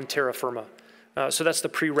on terra firma. So that's the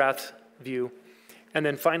pre-wrath view. And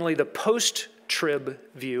then finally, the post-trib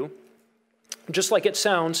view. Just like it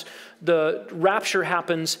sounds, the rapture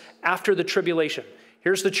happens after the tribulation.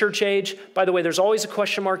 Here's the church age. By the way, there's always a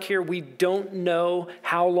question mark here. We don't know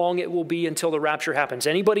how long it will be until the rapture happens.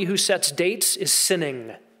 Anybody who sets dates is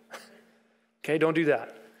sinning. Okay, don't do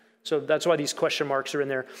that. So that's why these question marks are in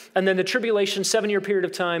there. And then the tribulation, 7-year period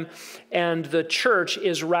of time, and the church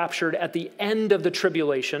is raptured at the end of the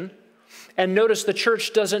tribulation. And notice the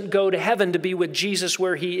church doesn't go to heaven to be with Jesus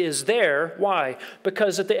where he is there. Why?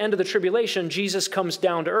 Because at the end of the tribulation, Jesus comes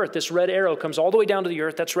down to earth. This red arrow comes all the way down to the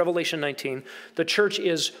earth. That's Revelation 19. The church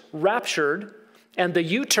is raptured, and the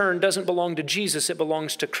U-turn doesn't belong to Jesus. It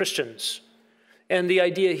belongs to Christians. And the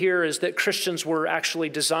idea here is that Christians were actually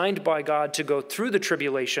designed by God to go through the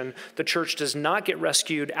tribulation. The church does not get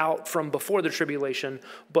rescued out from before the tribulation,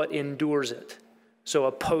 but endures it. So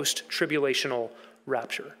a post-tribulational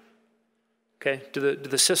rapture. Okay, do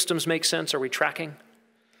the systems make sense? Are we tracking?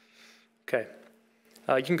 Okay,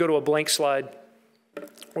 you can go to a blank slide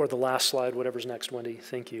or the last slide, whatever's next, Wendy.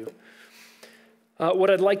 Thank you.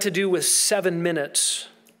 What I'd like to do with 7 minutes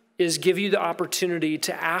is give you the opportunity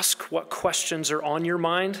to ask what questions are on your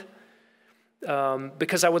mind,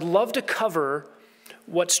 because I would love to cover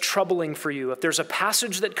what's troubling for you. If there's a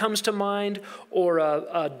passage that comes to mind or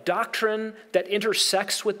a doctrine that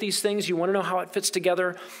intersects with these things, you want to know how it fits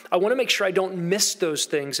together, I want to make sure I don't miss those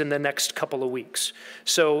things in the next couple of weeks.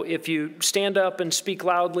 So if you stand up and speak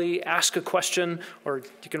loudly, ask a question, or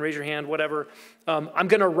you can raise your hand, whatever, I'm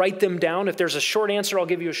going to write them down. If there's a short answer, I'll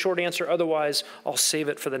give you a short answer. Otherwise, I'll save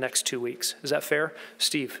it for the next 2 weeks. Is that fair?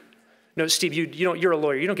 Steve? No, Steve, you're a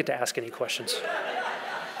lawyer. You don't get to ask any questions.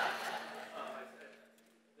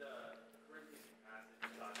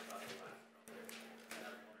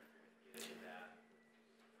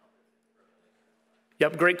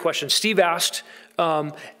 Yep, great question. Steve asked,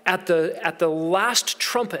 at the last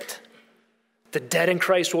trumpet, the dead in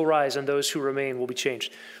Christ will rise and those who remain will be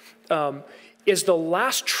changed. Is the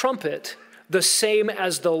last trumpet the same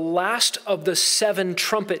as the last of the 7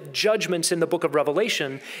 trumpet judgments in the book of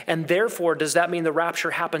Revelation? And therefore, does that mean the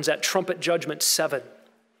rapture happens at trumpet judgment 7?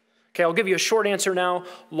 Okay, I'll give you a short answer now,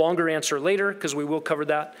 longer answer later, because we will cover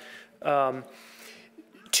that.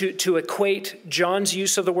 To equate John's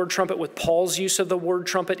use of the word trumpet with Paul's use of the word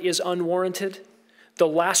trumpet is unwarranted. The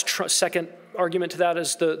last second argument to that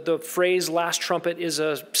is the phrase last trumpet is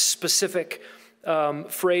a specific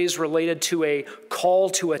phrase related to a call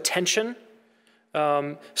to attention.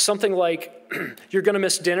 Something like, you're going to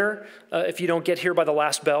miss dinner if you don't get here by the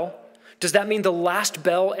last bell. Does that mean the last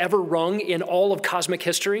bell ever rung in all of cosmic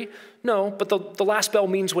history? No, but the last bell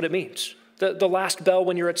means what it means. The last bell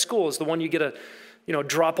when you're at school is the one you get to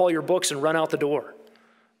drop all your books and run out the door.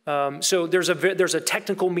 So there's a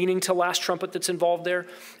technical meaning to last trumpet that's involved there.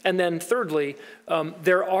 And then thirdly,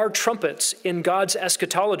 there are trumpets in God's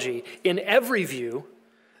eschatology in every view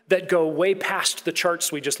that go way past the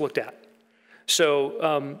charts we just looked at.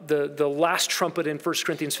 So the last trumpet in 1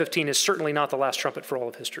 Corinthians 15 is certainly not the last trumpet for all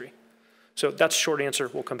of history. So that's a short answer.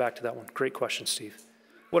 We'll come back to that one. Great question, Steve.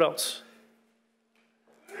 What else?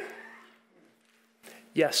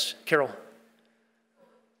 Yes, Carol.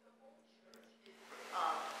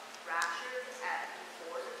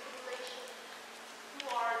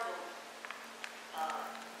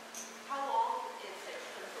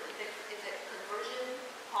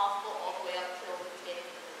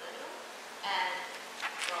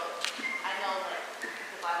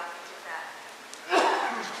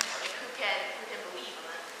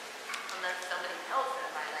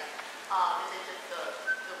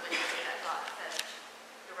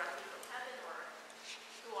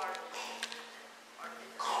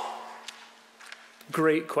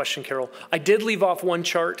 Great question, Carol. I did leave off one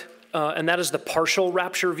chart, and that is the partial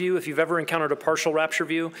rapture view. If you've ever encountered a partial rapture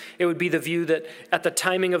view, it would be the view that at the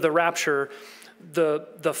timing of the rapture,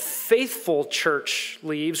 the faithful church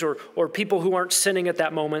leaves, or people who aren't sinning at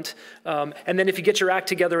that moment. And then if you get your act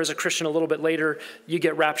together as a Christian a little bit later, you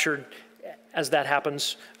get raptured as that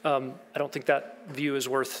happens. I don't think that view is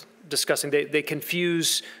worth discussing. They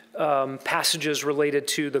confuse passages related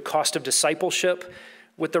to the cost of discipleship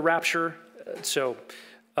with the rapture. So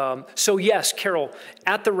yes, Carol,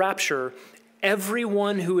 at the rapture,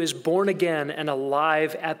 everyone who is born again and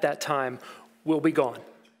alive at that time will be gone.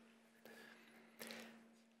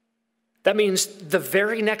 That means the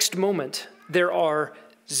very next moment, there are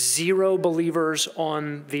 0 believers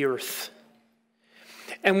on the earth.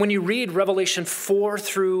 And when you read Revelation 4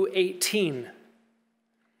 through 18,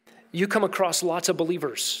 you come across lots of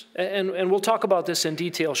believers. And we'll talk about this in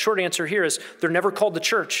detail. Short answer here is they're never called the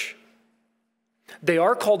church. They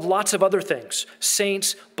are called lots of other things: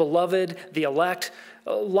 saints, beloved, the elect,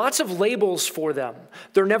 lots of labels for them.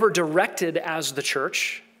 They're never directed as the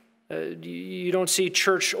church. You don't see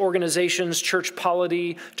church organizations, church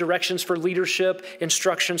polity, directions for leadership,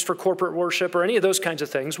 instructions for corporate worship, or any of those kinds of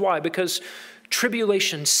things. Why? Because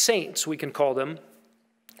tribulation saints, we can call them,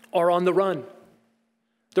 are on the run.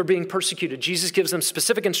 They're being persecuted. Jesus gives them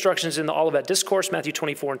specific instructions in the Olivet Discourse, Matthew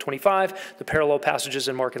 24 and 25, the parallel passages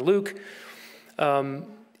in Mark and Luke.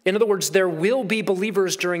 In other words, there will be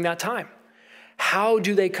believers during that time. How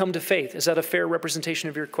do they come to faith? Is that a fair representation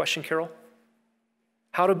of your question, Carol?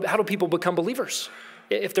 How do people become believers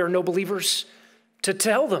if there are no believers to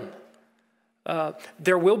tell them?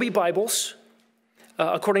 There will be Bibles.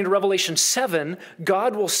 According to Revelation 7,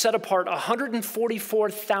 God will set apart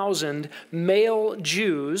 144,000 male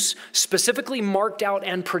Jews, specifically marked out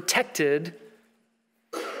and protected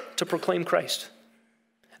to proclaim Christ.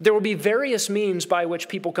 There will be various means by which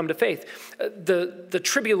people come to faith. The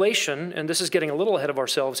tribulation, and this is getting a little ahead of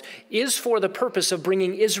ourselves, is for the purpose of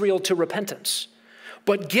bringing Israel to repentance.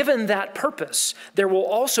 But given that purpose, there will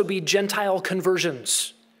also be Gentile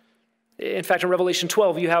conversions. In fact, in Revelation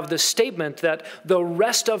 12, you have the statement that the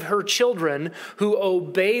rest of her children who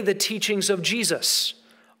obey the teachings of Jesus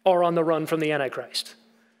are on the run from the Antichrist.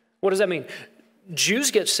 What does that mean? Jews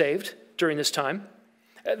get saved during this time.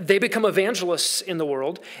 They become evangelists in the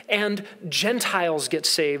world, and Gentiles get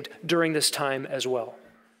saved during this time as well.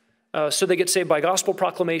 So they get saved by gospel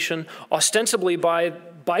proclamation, ostensibly by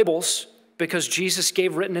Bibles, because Jesus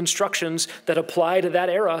gave written instructions that apply to that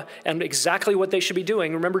era and exactly what they should be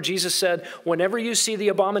doing. Remember, Jesus said, whenever you see the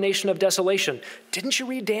abomination of desolation, didn't you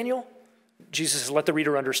read Daniel? Jesus says, let the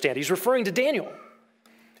reader understand. He's referring to Daniel.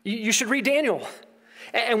 You should read Daniel.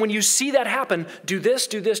 And when you see that happen, do this,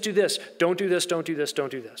 do this, do this. Don't do this, don't do this, don't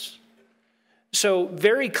do this. So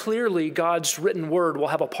very clearly, God's written word will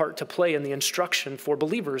have a part to play in the instruction for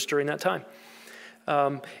believers during that time.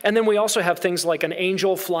 And then we also have things like an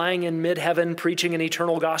angel flying in mid-heaven preaching an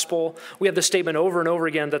eternal gospel. We have the statement over and over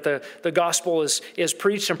again that the gospel is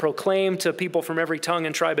preached and proclaimed to people from every tongue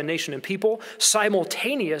and tribe and nation and people,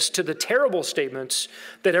 simultaneous to the terrible statements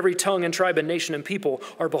that every tongue and tribe and nation and people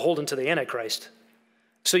are beholden to the Antichrist.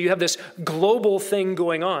 So you have this global thing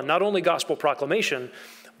going on, not only gospel proclamation,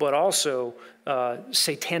 but also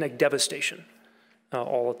satanic devastation.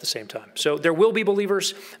 All at the same time. So there will be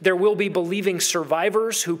believers. There will be believing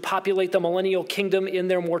survivors who populate the millennial kingdom in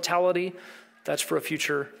their mortality. That's for a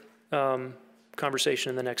future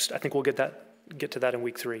conversation in the next. I think we'll get to that in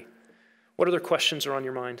week 3. What other questions are on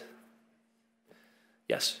your mind?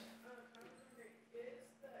 Yes.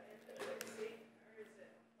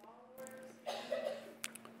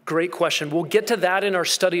 Great question. We'll get to that in our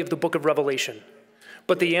study of the book of Revelation.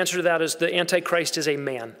 But the answer to that is the Antichrist is a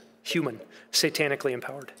man. Human, satanically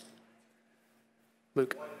empowered.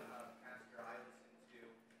 Luke. What pastor I listen to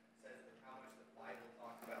says how much the Bible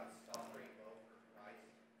talks about suffering both for Christ.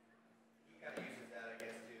 He kind of uses that, I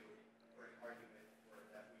guess, for an argument for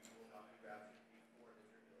that we will not be raptured before the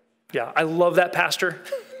tribulation. Yeah, I love that pastor.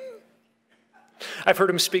 I've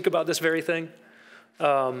heard him speak about this very thing.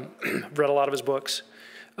 Read a lot of his books.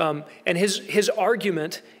 And his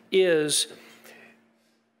argument is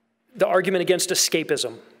the argument against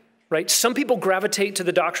escapism. Right? Some people gravitate to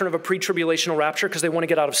the doctrine of a pre-tribulational rapture because they want to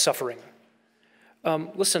get out of suffering.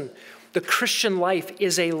 Listen, the Christian life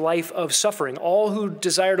is a life of suffering. All who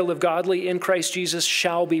desire to live godly in Christ Jesus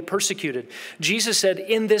shall be persecuted. Jesus said,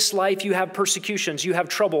 in this life you have persecutions, you have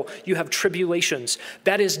trouble, you have tribulations.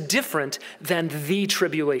 That is different than the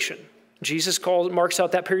tribulation. Jesus marks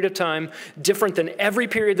out that period of time, different than every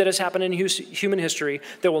period that has happened in human history.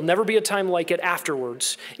 There will never be a time like it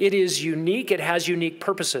afterwards. It is unique. It has unique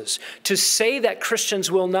purposes. To say that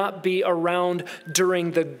Christians will not be around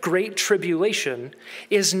during the Great Tribulation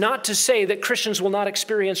is not to say that Christians will not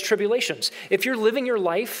experience tribulations. If you're living your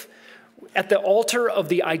life at the altar of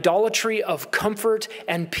the idolatry of comfort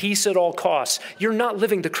and peace at all costs, you're not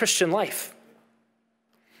living the Christian life.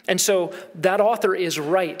 And so that author is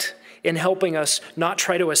right in helping us not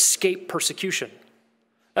try to escape persecution,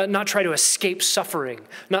 not try to escape suffering,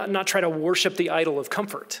 not try to worship the idol of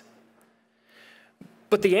comfort.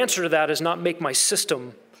 But the answer to that is not make my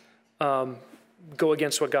system go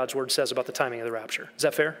against what God's word says about the timing of the rapture. Is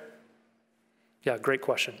that fair? Yeah, great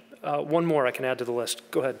question. One more I can add to the list.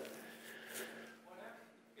 Go ahead.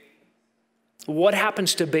 What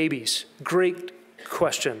happens to babies? Great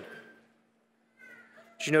question.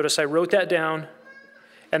 Did you notice I wrote that down?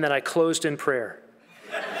 And then I closed in prayer.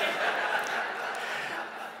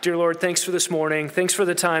 Dear Lord, thanks for this morning. Thanks for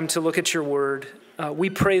the time to look at your word. We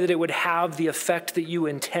pray that it would have the effect that you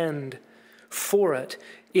intend for it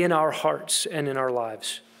in our hearts and in our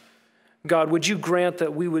lives. God, would you grant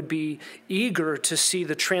that we would be eager to see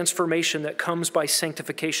the transformation that comes by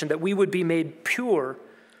sanctification, that we would be made pure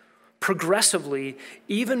progressively,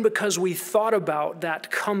 even because we thought about that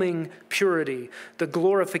coming purity, the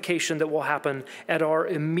glorification that will happen at our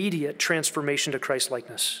immediate transformation to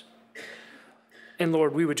Christ-likeness. And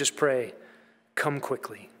Lord, we would just pray, come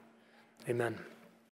quickly. Amen.